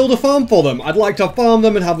like to build a farm for them. I'd like to farm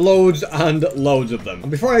them and have loads and loads of them. And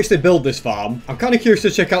before I actually build this farm, I'm kind of curious to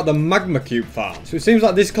check out the magma cube farm. So it seems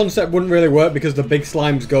like this concept wouldn't really work because the big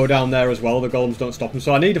slimes go down there as well. The golems don't stop them.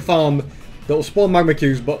 So I need a farm that'll spawn magma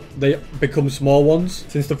cubes, but they become small ones.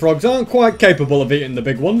 Since the frogs aren't quite capable of eating the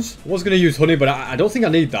big ones. I was going to use honey, but I don't think I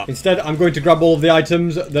need that. Instead, I'm going to grab all of the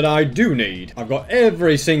items that I do need. I've got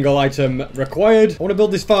every single item required. I want to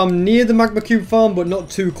build this farm near the magma cube farm, but not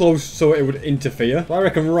too close so it would interfere. So I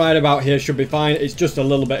reckon right about here should be fine. It's just a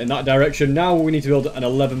little bit in that direction. Now we need to build an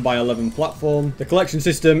 11 by 11 platform. The collection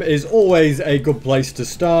system is always a good place to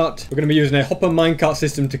start. We're going to be using a hopper minecart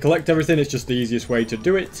system to collect everything. It's just the easiest way to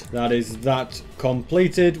do it. That is that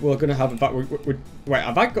completed. We're gonna have, in fact, wait,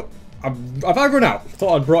 have I run out?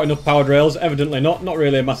 Thought I'd brought enough powered rails. Evidently not. Not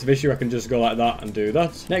really a massive issue. I can just go like that and do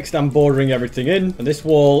that. Next, I'm bordering everything in. And this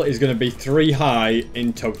wall is going to be 3 high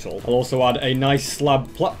in total. I'll also add a nice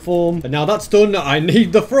slab platform. And now that's done, I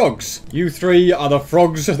need the frogs. You 3 are the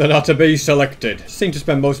frogs that are to be selected. Seem to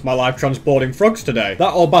spend most of my life transporting frogs today.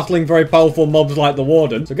 That or battling very powerful mobs like the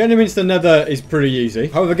warden. So getting them into the nether is pretty easy.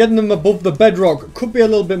 However, getting them above the bedrock could be a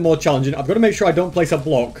little bit more challenging. I've got to make sure I don't place a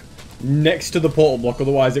block next to the portal block,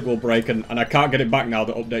 otherwise it will break, and I can't get it back now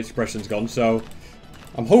that update suppression's gone. So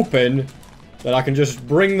I'm hoping that I can just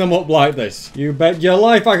bring them up like this. You bet your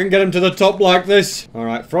life I can get them to the top like this. All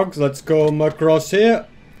right, frogs, let's come across here.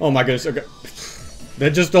 Oh my goodness, okay. They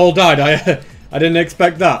just all died. I didn't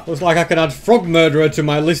expect that. Looks like I can add Frog Murderer to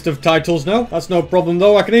my list of titles now. That's no problem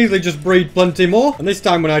though. I can easily just breed plenty more. And this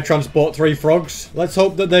time when I transport 3 frogs, let's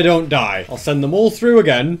hope that they don't die. I'll send them all through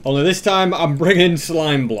again. Only this time I'm bringing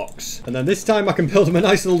slime blocks. And then this time I can build them a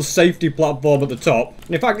nice little safety platform at the top.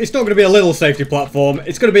 And in fact, it's not going to be a little safety platform.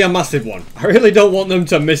 It's going to be a massive one. I really don't want them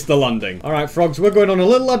to miss the landing. All right, frogs, we're going on a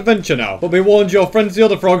little adventure now. But be warned, your friends, the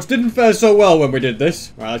other frogs, didn't fare so well when we did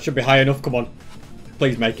this. All right, that should be high enough. Come on.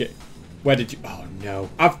 Please make it. Where did you... Oh,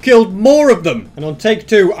 no. I've killed more of them. And on take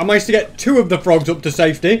 2, I managed to get 2 of the frogs up to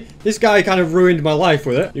safety. This guy kind of ruined my life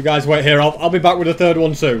with it. You guys wait here. I'll be back with a 3rd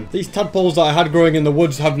one soon. These tadpoles that I had growing in the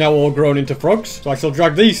woods have now all grown into frogs. So I shall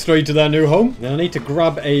drag these 3 to their new home. Then I need to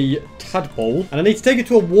grab a tadpole. And I need to take it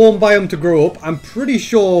to a warm biome to grow up. I'm pretty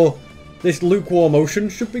sure this lukewarm ocean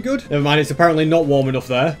should be good. Never mind, it's apparently not warm enough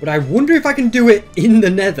there. But I wonder if I can do it in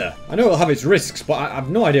the nether. I know it'll have its risks, but I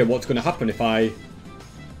have no idea what's going to happen if I...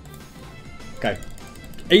 Okay.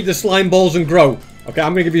 Eat the slime balls and grow. Okay,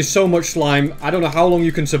 I'm going to give you so much slime. I don't know how long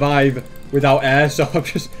you can survive without air, so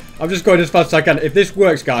I'm just going as fast as I can. If this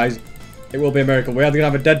works, guys, it will be a miracle. We're either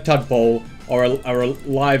going to have a dead tadpole or a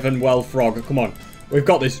live and well frog. Come on. We've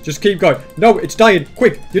got this. Just keep going. No, it's dying.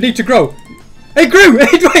 Quick. You need to grow. It grew.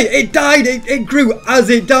 It died. It grew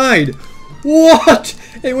as it died. What?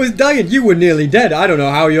 It was dying. You were nearly dead. I don't know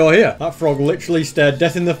how you're here. That frog literally stared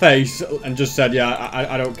death in the face and just said, yeah,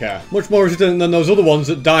 I don't care. Much more resistant than those other ones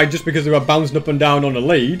that died just because they were bouncing up and down on a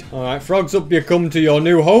lead. All right, frogs, up you come to your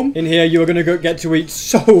new home. In here, you are going to get to eat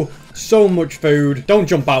so much food. Don't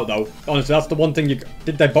jump out, though. Honestly, that's the one thing you...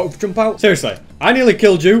 Did they both jump out? Seriously. I nearly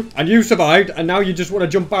killed you, and you survived, and now you just want to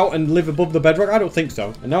jump out and live above the bedrock? I don't think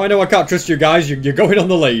so. And now I know I can't trust you guys. You're going on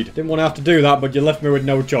the lead. Didn't want to have to do that, but you left me with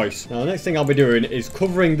no choice. Now, the next thing I'll be doing is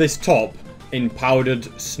covering this top in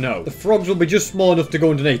powdered snow. The frogs will be just small enough to go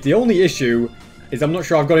underneath. The only issue is I'm not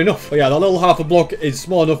sure I've got enough. But yeah, that little half a block is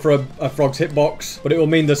small enough for a frog's hitbox, but it will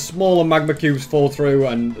mean the smaller magma cubes fall through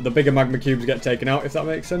and the bigger magma cubes get taken out, if that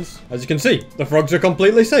makes sense. As you can see, the frogs are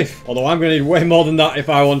completely safe. Although I'm going to need way more than that if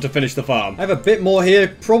I want to finish the farm. I have a bit more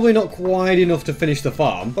here, probably not quite enough to finish the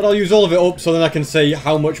farm, but I'll use all of it up so then I can see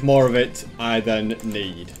how much more of it I then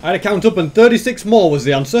need. I had to count up and 36 more was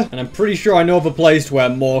the answer, and I'm pretty sure I know of a place where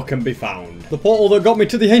more can be found. The portal that got me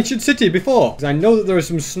to the ancient city before, because I know that there are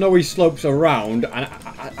some snowy slopes around, and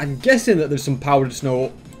I'm guessing that there's some powdered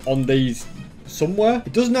snow on these somewhere.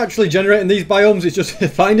 It doesn't actually generate in these biomes, it's just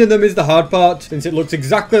finding them is the hard part, since it looks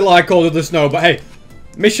exactly like all of the snow. But hey,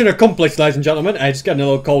 mission accomplished, ladies and gentlemen. Hey, it's getting a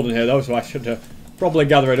little cold in here though, so I should probably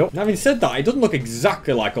gather it up. And having said that, it doesn't look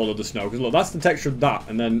exactly like all of the snow, because look, that's the texture of that,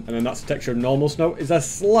 and then that's the texture of normal snow. Is a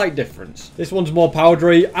slight difference. This one's more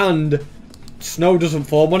powdery, and snow doesn't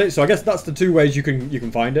form on it, so I guess that's the 2 ways you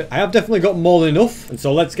can find it. I have definitely got more than enough, and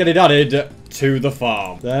so let's get it added to the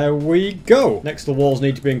farm. There we go. Next, the walls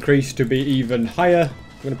need to be increased to be even higher.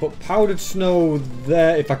 I'm going to put powdered snow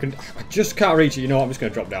there if I can. I just can't reach it. You know what? I'm just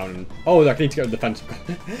going to drop down and... Oh, I need to get rid of the fence.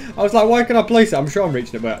 I was like, why can't I place it? I'm sure I'm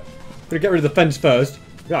reaching it, but I'm going to get rid of the fence first.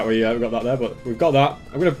 Yeah, we got that there, but we've got that.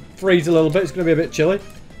 I'm going to freeze a little bit. It's going to be a bit chilly.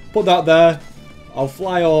 Put that there. I'll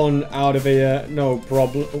fly on out of here, no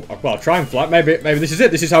problem. Oh, well, I'll try and fly. Maybe this is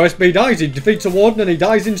it. This is how SB dies. He defeats a warden and he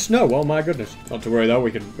dies in snow. Oh my goodness. Not to worry though.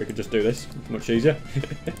 We can just do this. Much easier.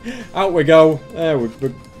 Out we go. There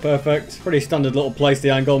we're perfect. Pretty standard little place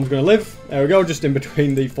the Iron Golem's going to live. There we go. Just in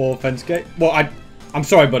between the 4 fence gate. Well, I'm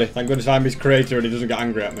sorry, buddy. Thank goodness I'm his creator and he doesn't get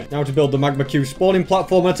angry at me. Now to build the Magma Cube spawning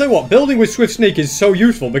platform. I tell you what, building with Swift Sneak is so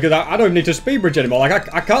useful because I don't even need to speed bridge anymore.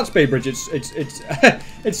 Like, I can't speed bridge. It's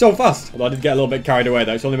it's so fast. Although I did get a little bit carried away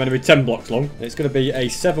there. It's only meant to be 10 blocks long. It's going to be a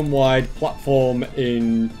 7-wide platform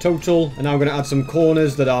in total. And now I'm going to add some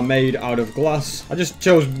corners that are made out of glass. I just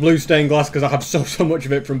chose blue stained glass because I have so much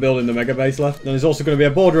of it from building the mega base left. And there's also going to be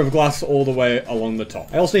a border of glass all the way along the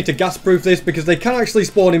top. I also need to gas proof this because they can actually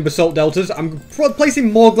spawn in basalt deltas. I'm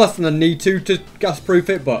placing more glass than I need to gas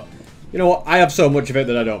proof it, but you know what? I have so much of it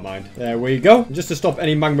that I don't mind. There we go. And just to stop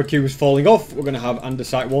any magma cubes falling off, we're going to have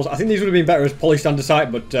andesite walls. I think these would have been better as polished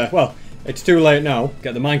andesite, but well, it's too late now.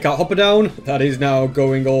 Get the minecart hopper down. That is now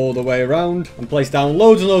going all the way around. And place down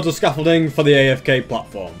loads and loads of scaffolding for the AFK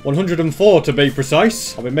platform. 104 to be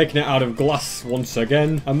precise. I'll be making it out of glass once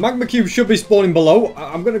again. And magma cubes should be spawning below.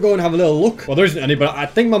 I'm going to go and have a little look. Well, there isn't any, but I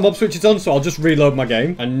think my mob switch is on, so I'll just reload my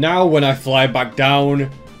game. And now when I fly back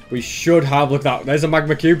down, we should have, look at that, there's a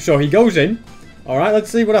magma cube. So he goes in. All right,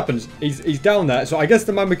 let's see what happens. He's down there. So I guess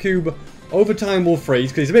the magma cube over time will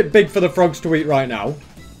freeze because he's a bit big for the frogs to eat right now.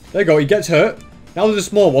 There you go, he gets hurt. Now there's the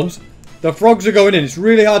small ones. The frogs are going in. It's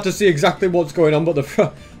really hard to see exactly what's going on, but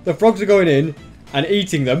the frogs are going in and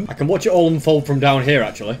eating them. I can watch it all unfold from down here,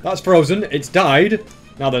 actually. That's frozen. It's died.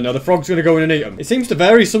 Now then, the frog's going to go in and eat them. It seems to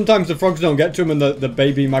vary. Sometimes the frogs don't get to them and the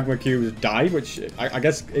baby magma cubes die, which I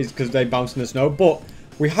guess is because they bounce in the snow. But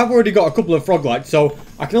we have already got a couple of frog lights, so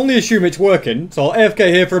I can only assume it's working. So I'll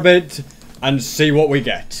AFK here for a bit and see what we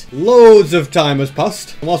get. Loads of time has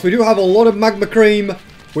passed. And whilst we do have a lot of magma cream,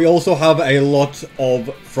 we also have a lot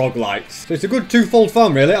of frog lights. So it's a good twofold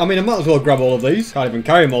farm, really. I mean, I might as well grab all of these. Can't even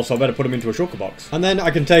carry them all, so I better put them into a shulker box. And then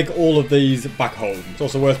I can take all of these back home. It's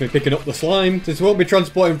also worth me picking up the slime, since we won't be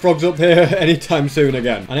transporting frogs up here anytime soon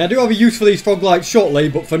again. And I do have a use for these frog lights shortly,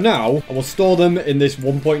 but for now, I will store them in this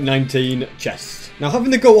 1.19 chest. Now,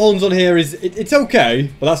 having the goat horns on here it's okay,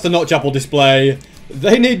 but that's the notch apple display.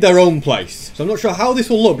 They need their own place. So I'm not sure how this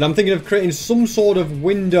will look, but I'm thinking of creating some sort of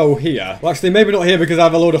window here. Well, actually, maybe not here because I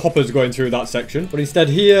have a load of hoppers going through that section. But instead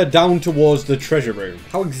here, down towards the treasure room.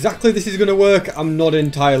 How exactly this is going to work, I'm not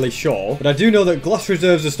entirely sure. But I do know that glass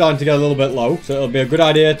reserves are starting to get a little bit low. So it'll be a good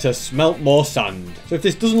idea to smelt more sand. So if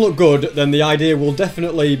this doesn't look good, then the idea will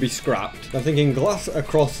definitely be scrapped. I'm thinking glass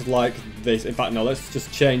across like this. In fact, no, let's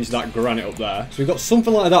just change that granite up there. So we've got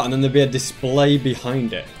something like that, and then there'll be a display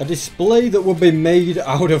behind it. A display that would be made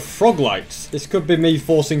out of frog lights. This could be me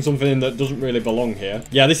forcing something in that doesn't really belong here.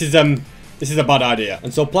 Yeah, this is a bad idea.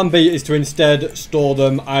 And so plan B is to instead store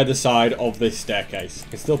them either side of this staircase. I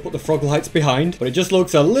can still put the frog lights behind, but it just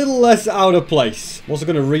looks a little less out of place. I'm also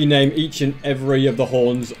going to rename each and every of the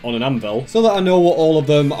horns on an anvil so that I know what all of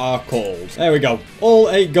them are called. There we go. All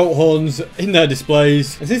 8 goat horns in their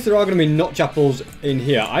displays. And since there are going to be notch apples in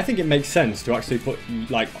here, I think it makes sense to actually put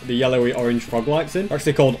like the yellowy orange frog lights in. They're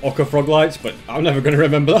actually called ochre frog lights, but I'm never going to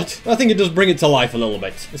remember that. I think it does bring it to life a little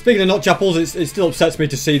bit. And speaking of notch apples, it still upsets me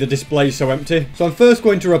to see the display so empty. So I'm first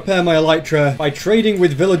going to repair my elytra by trading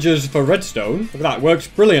with villagers for redstone. Look at that, works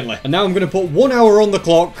brilliantly. And now I'm going to put 1 hour on the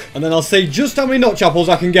clock, and then I'll see just how many notch apples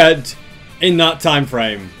I can get in that time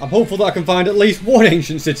frame. I'm hopeful that I can find at least one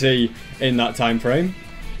ancient city in that time frame.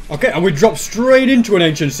 Okay, and we drop straight into an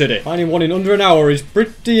ancient city. Finding one in under an hour is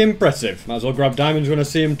pretty impressive. Might as well grab diamonds when I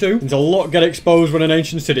see them too. Since a lot get exposed when an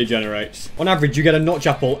ancient city generates. On average, you get a notch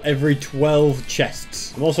apple every 12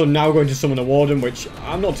 chests. I'm also now going to summon a warden, which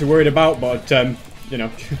I'm not too worried about, but, you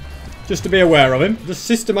know, just to be aware of him. Just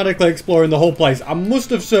systematically exploring the whole place. I must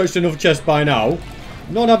have searched enough chests by now.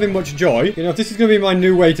 Not having much joy. You know, if this is going to be my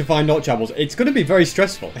new way to find notch apples, it's going to be very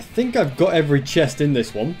stressful. I think I've got every chest in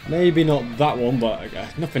this one. Maybe not that one, but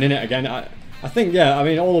nothing in it again. I think, yeah, I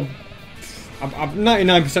mean, all of...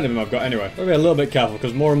 99% of them I've got anyway. I'll be a little bit careful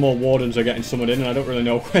because more and more wardens are getting summoned in and I don't really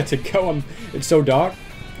know where to go. It's so dark.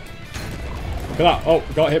 Look at that. Oh,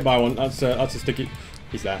 got hit by one. That's a sticky...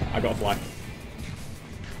 He's there. I got a fly.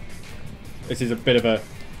 This is a bit of a...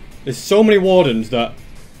 There's so many wardens that...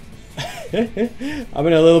 I'm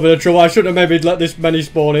in a little bit of trouble. I shouldn't have maybe let this many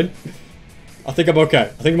spawn in. I think I'm okay. I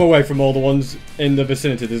think I'm away from all the ones in the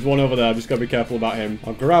vicinity. There's one over there. I've just got to be careful about him.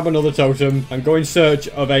 I'll grab another totem and go in search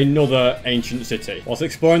of another ancient city. Whilst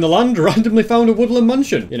exploring the land, randomly found a woodland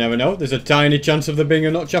mansion. You never know. There's a tiny chance of there being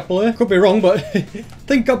a Notch chapel here. Could be wrong, but I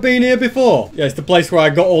think I've been here before. Yeah, it's the place where I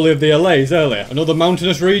got all of the allays earlier. Another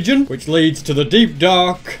mountainous region, which leads to the deep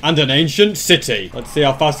dark and an ancient city. Let's see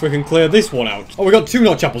how fast we can clear this one out. Oh, we got 2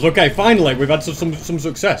 Notch chapels. Okay, finally, we've had some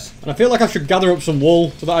success. And I feel like I should gather up some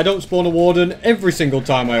wool so that I don't spawn a warden every single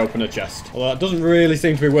time I open a chest. Although that doesn't really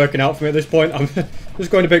seem to be working out for me at this point. I'm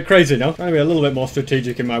just going a bit crazy now. Trying to be a little bit more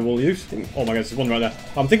strategic in my wool use. Oh my god, there's one right there.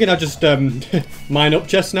 I'm thinking I just mine up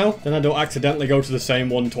chests now. Then I don't accidentally go to the same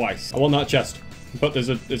one twice. I want that chest. But there's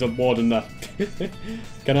a warden there.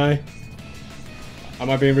 Can I? Am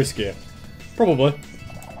I being riskier? Probably.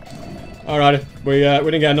 Alright, we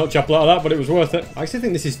didn't get a Notch chapel out of that, but it was worth it. I actually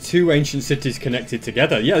think this is 2 ancient cities connected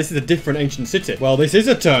together. Yeah, this is a different ancient city. Well, this is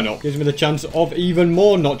a turn up. Gives me the chance of even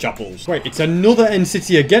more Notch chapels. Wait, it's another end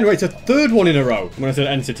city again. Wait, it's a 3rd one in a row. When I said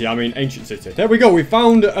end city, I mean ancient city. There we go. We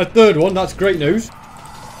found a 3rd one. That's great news.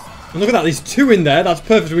 And look at that. There's 2 in there. That's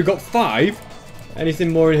perfect. We've got 5.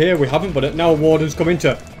 Anything more in here? We haven't, but now a warden's coming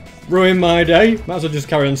to ruin my day. Might as well just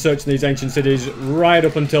carry on searching these ancient cities right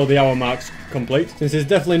up until the hour mark's complete, since there's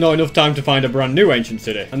definitely not enough time to find a brand new ancient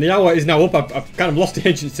city. And the hour is now up. I've kind of lost the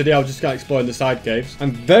ancient city. I was just kind of exploring the side caves.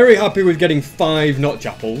 I'm very happy with getting 5 Notch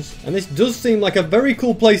chapels, and this does seem like a very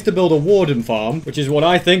cool place to build a warden farm, which is what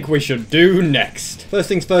I think we should do next. First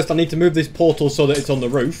things first, I need to move this portal so that it's on the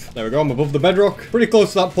roof. There we go. I'm above the bedrock, pretty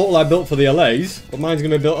close to that portal I built for the allays, but mine's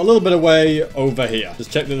going to be built a little bit away over here.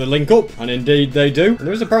 Just check that they link up, and indeed they do. And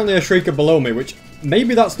there is apparently a shrieker below me, which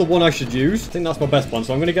maybe that's the one I should use. I think that's my best plan.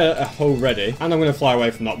 So I'm going to get a hoe ready, and I'm going to fly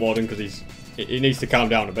away from that warden because he needs to calm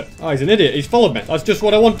down a bit. Oh, he's an idiot. He's followed me. That's just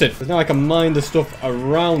what I wanted. Because now I can mine the stuff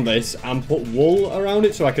around this and put wool around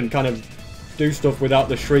it so I can kind of do stuff without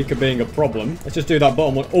the shrieker being a problem. Let's just do that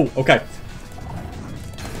bottom one. Oh, okay.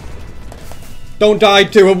 Don't die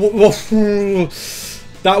to a...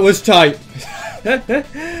 That was tight.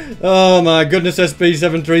 Oh my goodness,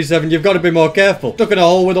 SP737, you've got to be more careful. Stuck in a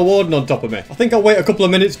hole with a warden on top of me. I think I'll wait a couple of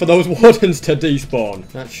minutes for those wardens to despawn.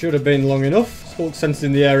 That should have been long enough. Skulk sensors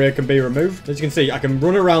in the area can be removed. As you can see, I can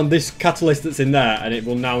run around this catalyst that's in there and it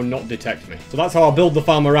will now not detect me. So that's how I'll build the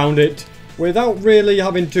farm around it without really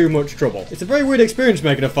having too much trouble. It's a very weird experience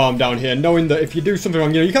making a farm down here, knowing that if you do something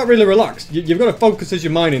wrong, you can't really relax. You've got to focus as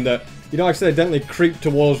you're mining that you don't accidentally creep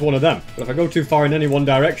towards one of them. But if I go too far in any one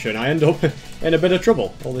direction, I end up in a bit of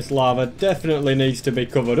trouble. All this lava definitely needs to be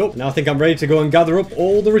covered up. Now I think I'm ready to go and gather up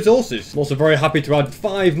all the resources. I'm also very happy to add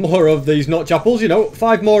 5 more of these Notch chapels. You know,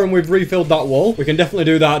 5 more and we've refilled that wall. We can definitely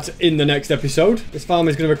do that in the next episode. This farm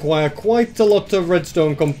is going to require quite a lot of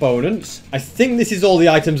redstone components. I think this is all the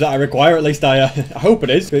items that I require. At least I hope it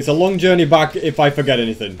is. It's a long journey back if I forget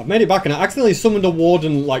anything. I've made it back and I accidentally summoned a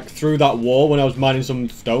warden like through that wall when I was mining some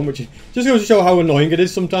stone, which just goes to show how annoying it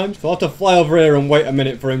is sometimes. So I'll have to fly over here and wait a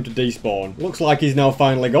minute for him to despawn. Looks like he's now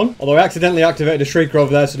finally gone. Although I accidentally activated a shrieker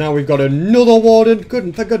over there, so now we've got another warden.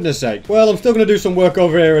 For goodness sake. Well, I'm still going to do some work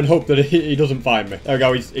over here and hope that he doesn't find me. There we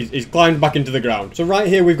go. He's climbed back into the ground. So right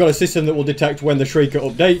here, we've got a system that will detect when the shrieker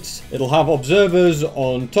updates. It'll have observers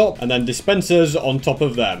on top and then dispensers on top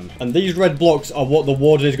of them. And these red blocks are what the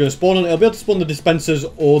warden is going to spawn on. It'll be able to spawn the dispensers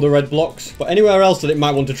or the red blocks. But anywhere else that it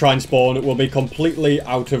might want to try and spawn, it will be completely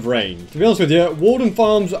out of range. To be honest with you, warden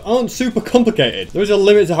farms aren't super complicated. There is a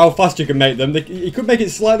limit to how fast you can make them. You could make it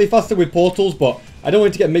slightly faster with portals, but I don't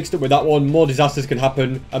want it to get mixed up with that one. More disasters can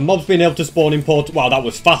happen. And mobs being able to spawn in portals. Wow, that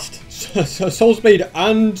was fast. So soul speed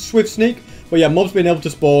and swift sneak. But yeah, mobs being able to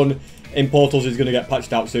spawn in portals is going to get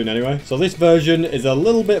patched out soon anyway. So this version is a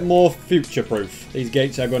little bit more future-proof. These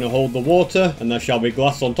gates are going to hold the water, and there shall be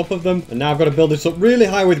glass on top of them. And now I've got to build this up really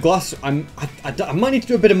high with glass. I might need to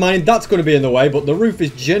do a bit of mining. That's going to be in the way, but the roof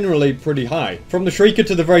is generally pretty high. From the shrieker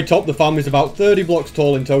to the very top, the farm is about 30 blocks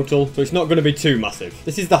tall in total, so it's not going to be too massive.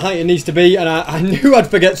 This is the height it needs to be, and I knew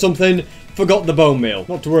I'd forget something. Forgot the bone meal.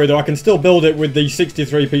 Not to worry though, I can still build it with the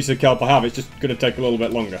 63 piece of kelp I have. It's just going to take a little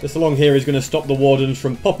bit longer. This along here is going to stop the wardens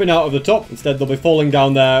from popping out of the top. Instead, they'll be falling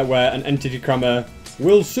down there where an entity crammer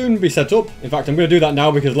will soon be set up. In fact, I'm going to do that now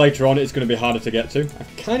because later on it's going to be harder to get to.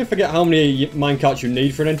 I kind of forget how many minecarts you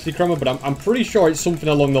need for an entity crammer, but I'm pretty sure it's something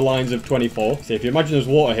along the lines of 24. See, if you imagine there's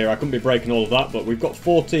water here, I couldn't be breaking all of that, but we've got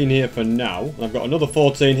 14 here for now. And I've got another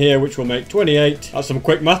 14 here, which will make 28. That's some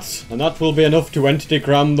quick maths, and that will be enough to entity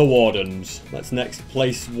cram the wardens. Let's next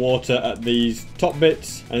place water at these top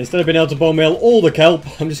bits, and instead of being able to bone meal all the kelp,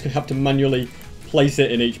 I'm just going to have to manually place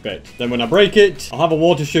it in each bit. Then when I break it, I'll have a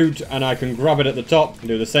water chute and I can grab it at the top and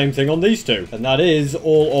do the same thing on these two. And that is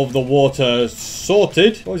all of the water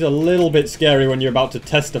sorted. Always a little bit scary when you're about to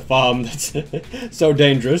test a farm that's so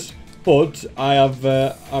dangerous. But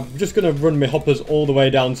I'm just going to run my hoppers all the way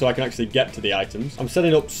down so I can actually get to the items. I'm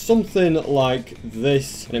setting up something like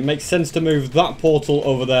this. And it makes sense to move that portal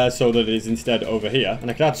over there so that it is instead over here. And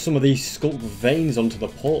I can add some of these sculpt veins onto the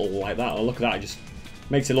portal like that. Oh, look at that. It just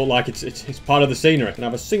makes it look like it's part of the scenery. And I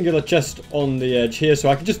have a singular chest on the edge here so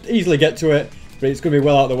I can just easily get to it. But it's going to be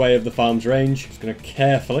well out of the way of the farm's range. Just going to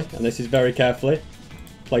carefully, and this is very carefully,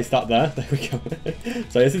 place that there. There we go.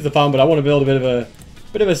 So this is the farm, but I want to build a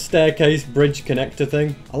bit of a staircase bridge connector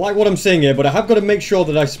thing. I like what I'm seeing here, but I have got to make sure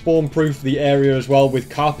that I spawn proof the area as well with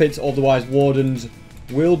carpets, otherwise wardens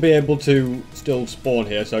will be able to still spawn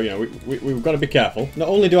here. So, you know, we've got to be careful. Not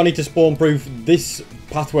only do I need to spawn proof this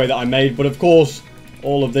pathway that I made, but of course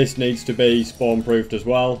all of this needs to be spawn proofed as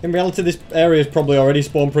well. In reality, this area is probably already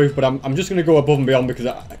spawn proof, but I'm just going to go above and beyond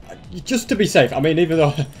because just to be safe. I mean, even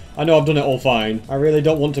though I know I've done it all fine, I really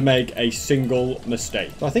don't want to make a single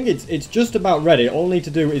mistake. So I think it's just about ready. All I need to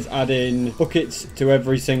do is add in buckets to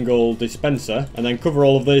every single dispenser and then cover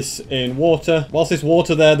all of this in water. Whilst there's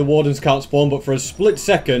water there, the wardens can't spawn, but for a split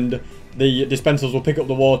second, the dispensers will pick up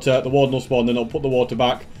the water, the warden will spawn, then it'll put the water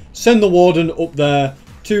back, send the warden up there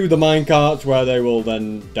to the minecarts where they will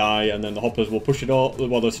then die, and then the hoppers will push it all,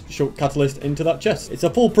 well, the short catalyst into that chest. It's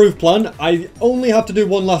a foolproof plan. I only have to do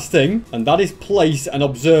one last thing, and that is place an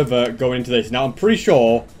observer going into this. Now, I'm pretty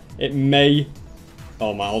sure it may...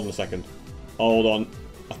 Oh my, hold on a second. Hold on.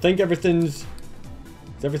 I think everything's...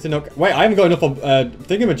 Is everything okay? Wait, I haven't got enough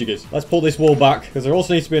thingamajiggers. Let's pull this wall back, because there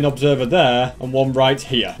also needs to be an observer there, and one right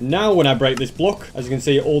here. Now, when I break this block, as you can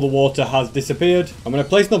see, all the water has disappeared. I'm going to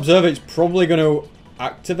place an observer. It's probably going to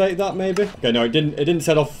activate that, maybe. Okay, no, it didn't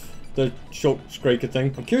set off the short scraker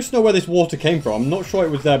thing. I'm curious to know where this water came from. I'm not sure it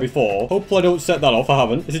was there before. Hopefully I don't set that off. I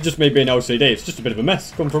haven't. This is just me being OCD. It's just a bit of a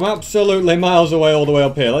mess. Come from absolutely miles away all the way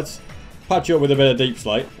up here. Let's patch it up with a bit of deep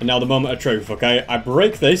slate. And now the moment of truth, okay? I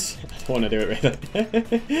break this. I don't want to do it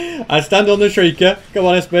really. I stand on the shrieker. Come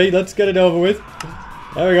on, SB. Let's get it over with.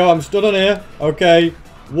 There we go. I'm stood on here. Okay.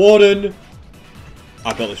 Warden.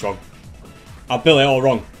 I built this wrong. I built it all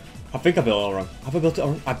wrong. I think I built it all wrong. Have I built it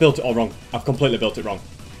all wrong? I built it all wrong. I've completely built it wrong.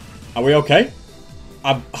 Are we okay?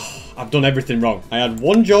 I've done everything wrong. I had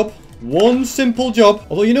one job. One simple job.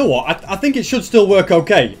 Although, you know what? I think it should still work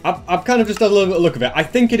okay. I've kind of just had a little bit of a look of it. I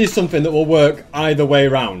think it is something that will work either way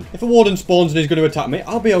around. If a warden spawns and he's going to attack me,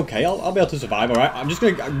 I'll be okay. I'll be able to survive, alright? I'm just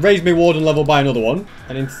going to raise my warden level by another one.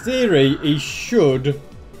 And in theory, he should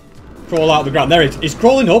crawl out of the ground. There he is. He's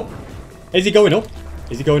crawling up. Is he going up?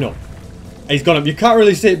 Is he going up? He's gone up. You can't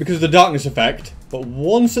really see it because of the darkness effect. But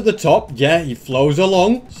once at the top, yeah, he flows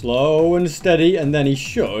along. Slow and steady. And then he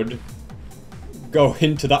should go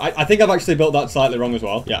into that. I think I've actually built that slightly wrong as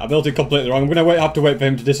well. Yeah, I built it completely wrong. I'm going to have to wait for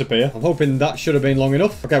him to disappear. I'm hoping that should have been long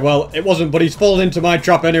enough. Okay, well, it wasn't, but he's fallen into my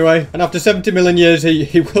trap anyway. And after 70 million years,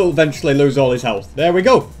 he will eventually lose all his health. There we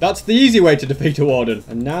go. That's the easy way to defeat a warden.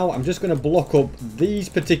 And now I'm just going to block up these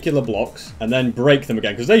particular blocks and then break them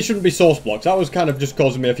again, because they shouldn't be source blocks. That was kind of just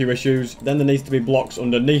causing me a few issues. Then there needs to be blocks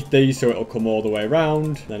underneath these, so it'll come all the way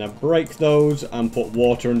around. Then I break those and put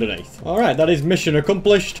water underneath. All right, that is mission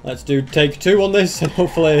accomplished. Let's do take 2 on this, and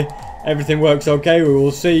hopefully everything works okay. We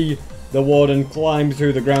will see the warden climb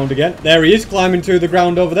through the ground again. There he is, climbing through the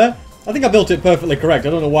ground over there. I think I built it perfectly correct. I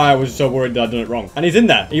don't know why I was so worried that I'd done it wrong. And he's in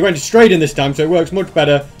there. He went straight in this time, so it works much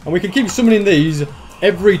better. And we can keep summoning these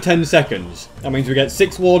every 10 seconds. That means we get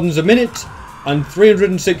 6 wardens a minute and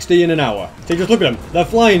 360 in an hour. See, just look at them. They're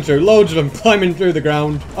flying through. Loads of them climbing through the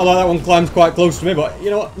ground. Although that one climbs quite close to me, but you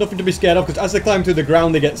know what? Nothing to be scared of, because as they climb through the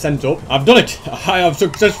ground, they get sent up. I've done it. I have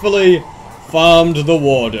successfully farmed the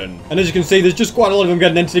warden. And as you can see, there's just quite a lot of them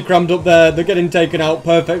getting entity crammed up there. They're getting taken out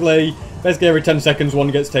perfectly. Basically every 10 seconds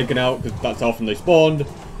one gets taken out, because that's how often they spawned.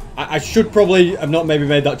 I should probably have not maybe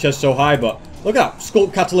made that chest so high, but look at that.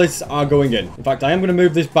 Sculpt catalysts are going in. In fact, I am going to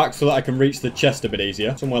move this back so that I can reach the chest a bit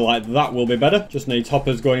easier. Somewhere like that will be better. Just needs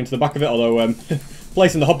hoppers going into the back of it, although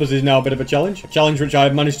placing the hoppers is now a bit of a challenge. A challenge which I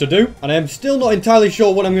have managed to do. And I am still not entirely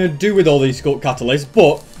sure what I'm going to do with all these sculpt catalysts,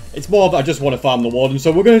 but it's more that I just want to farm the warden.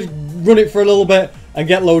 So we're going to run it for a little bit and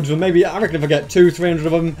get loads of them. Maybe, I reckon if I get 200-300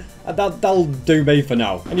 of them, that'll do me for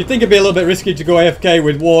now. And you'd think it'd be a little bit risky to go AFK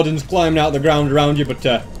with wardens climbing out the ground around you, but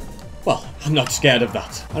well, I'm not scared of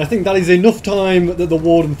that. And I think that is enough time that the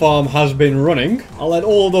warden farm has been running. I'll let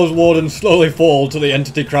all of those wardens slowly fall to the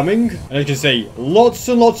entity cramming. And as you can see, lots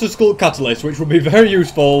and lots of sculpt catalysts, which will be very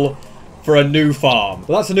useful for a new farm.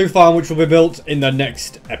 But that's a new farm which will be built in the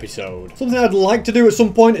next episode. Something I'd like to do at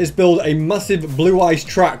some point is build a massive blue ice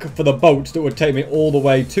track for the boat that would take me all the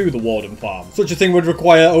way to the Warden farm. Such a thing would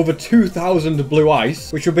require over 2,000 blue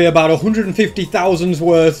ice, which would be about 150,000's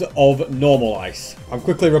worth of normal ice. I'm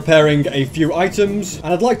quickly repairing a few items,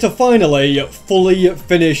 and I'd like to finally fully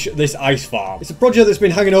finish this ice farm. It's a project that's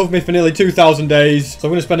been hanging over me for nearly 2,000 days, so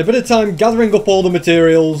I'm going to spend a bit of time gathering up all the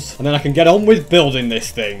materials, and then I can get on with building this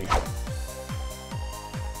thing.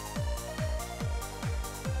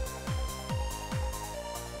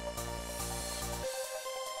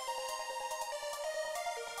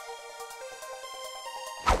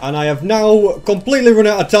 And I have now completely run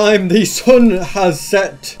out of time. The sun has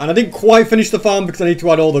set. And I didn't quite finish the farm because I need to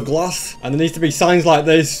add all the glass. And there needs to be signs like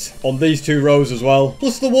this on these 2 rows as well.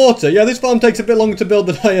 Plus the water. Yeah, this farm takes a bit longer to build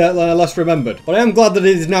than I last remembered. But I am glad that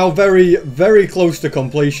it is now very, very close to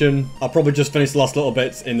completion. I'll probably just finish the last little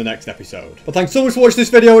bits in the next episode. But thanks so much for watching this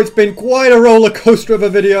video. It's been quite a roller coaster of a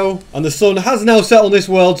video. And the sun has now set on this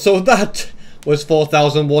world. So that was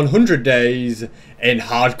 4,100 days in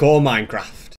hardcore Minecraft.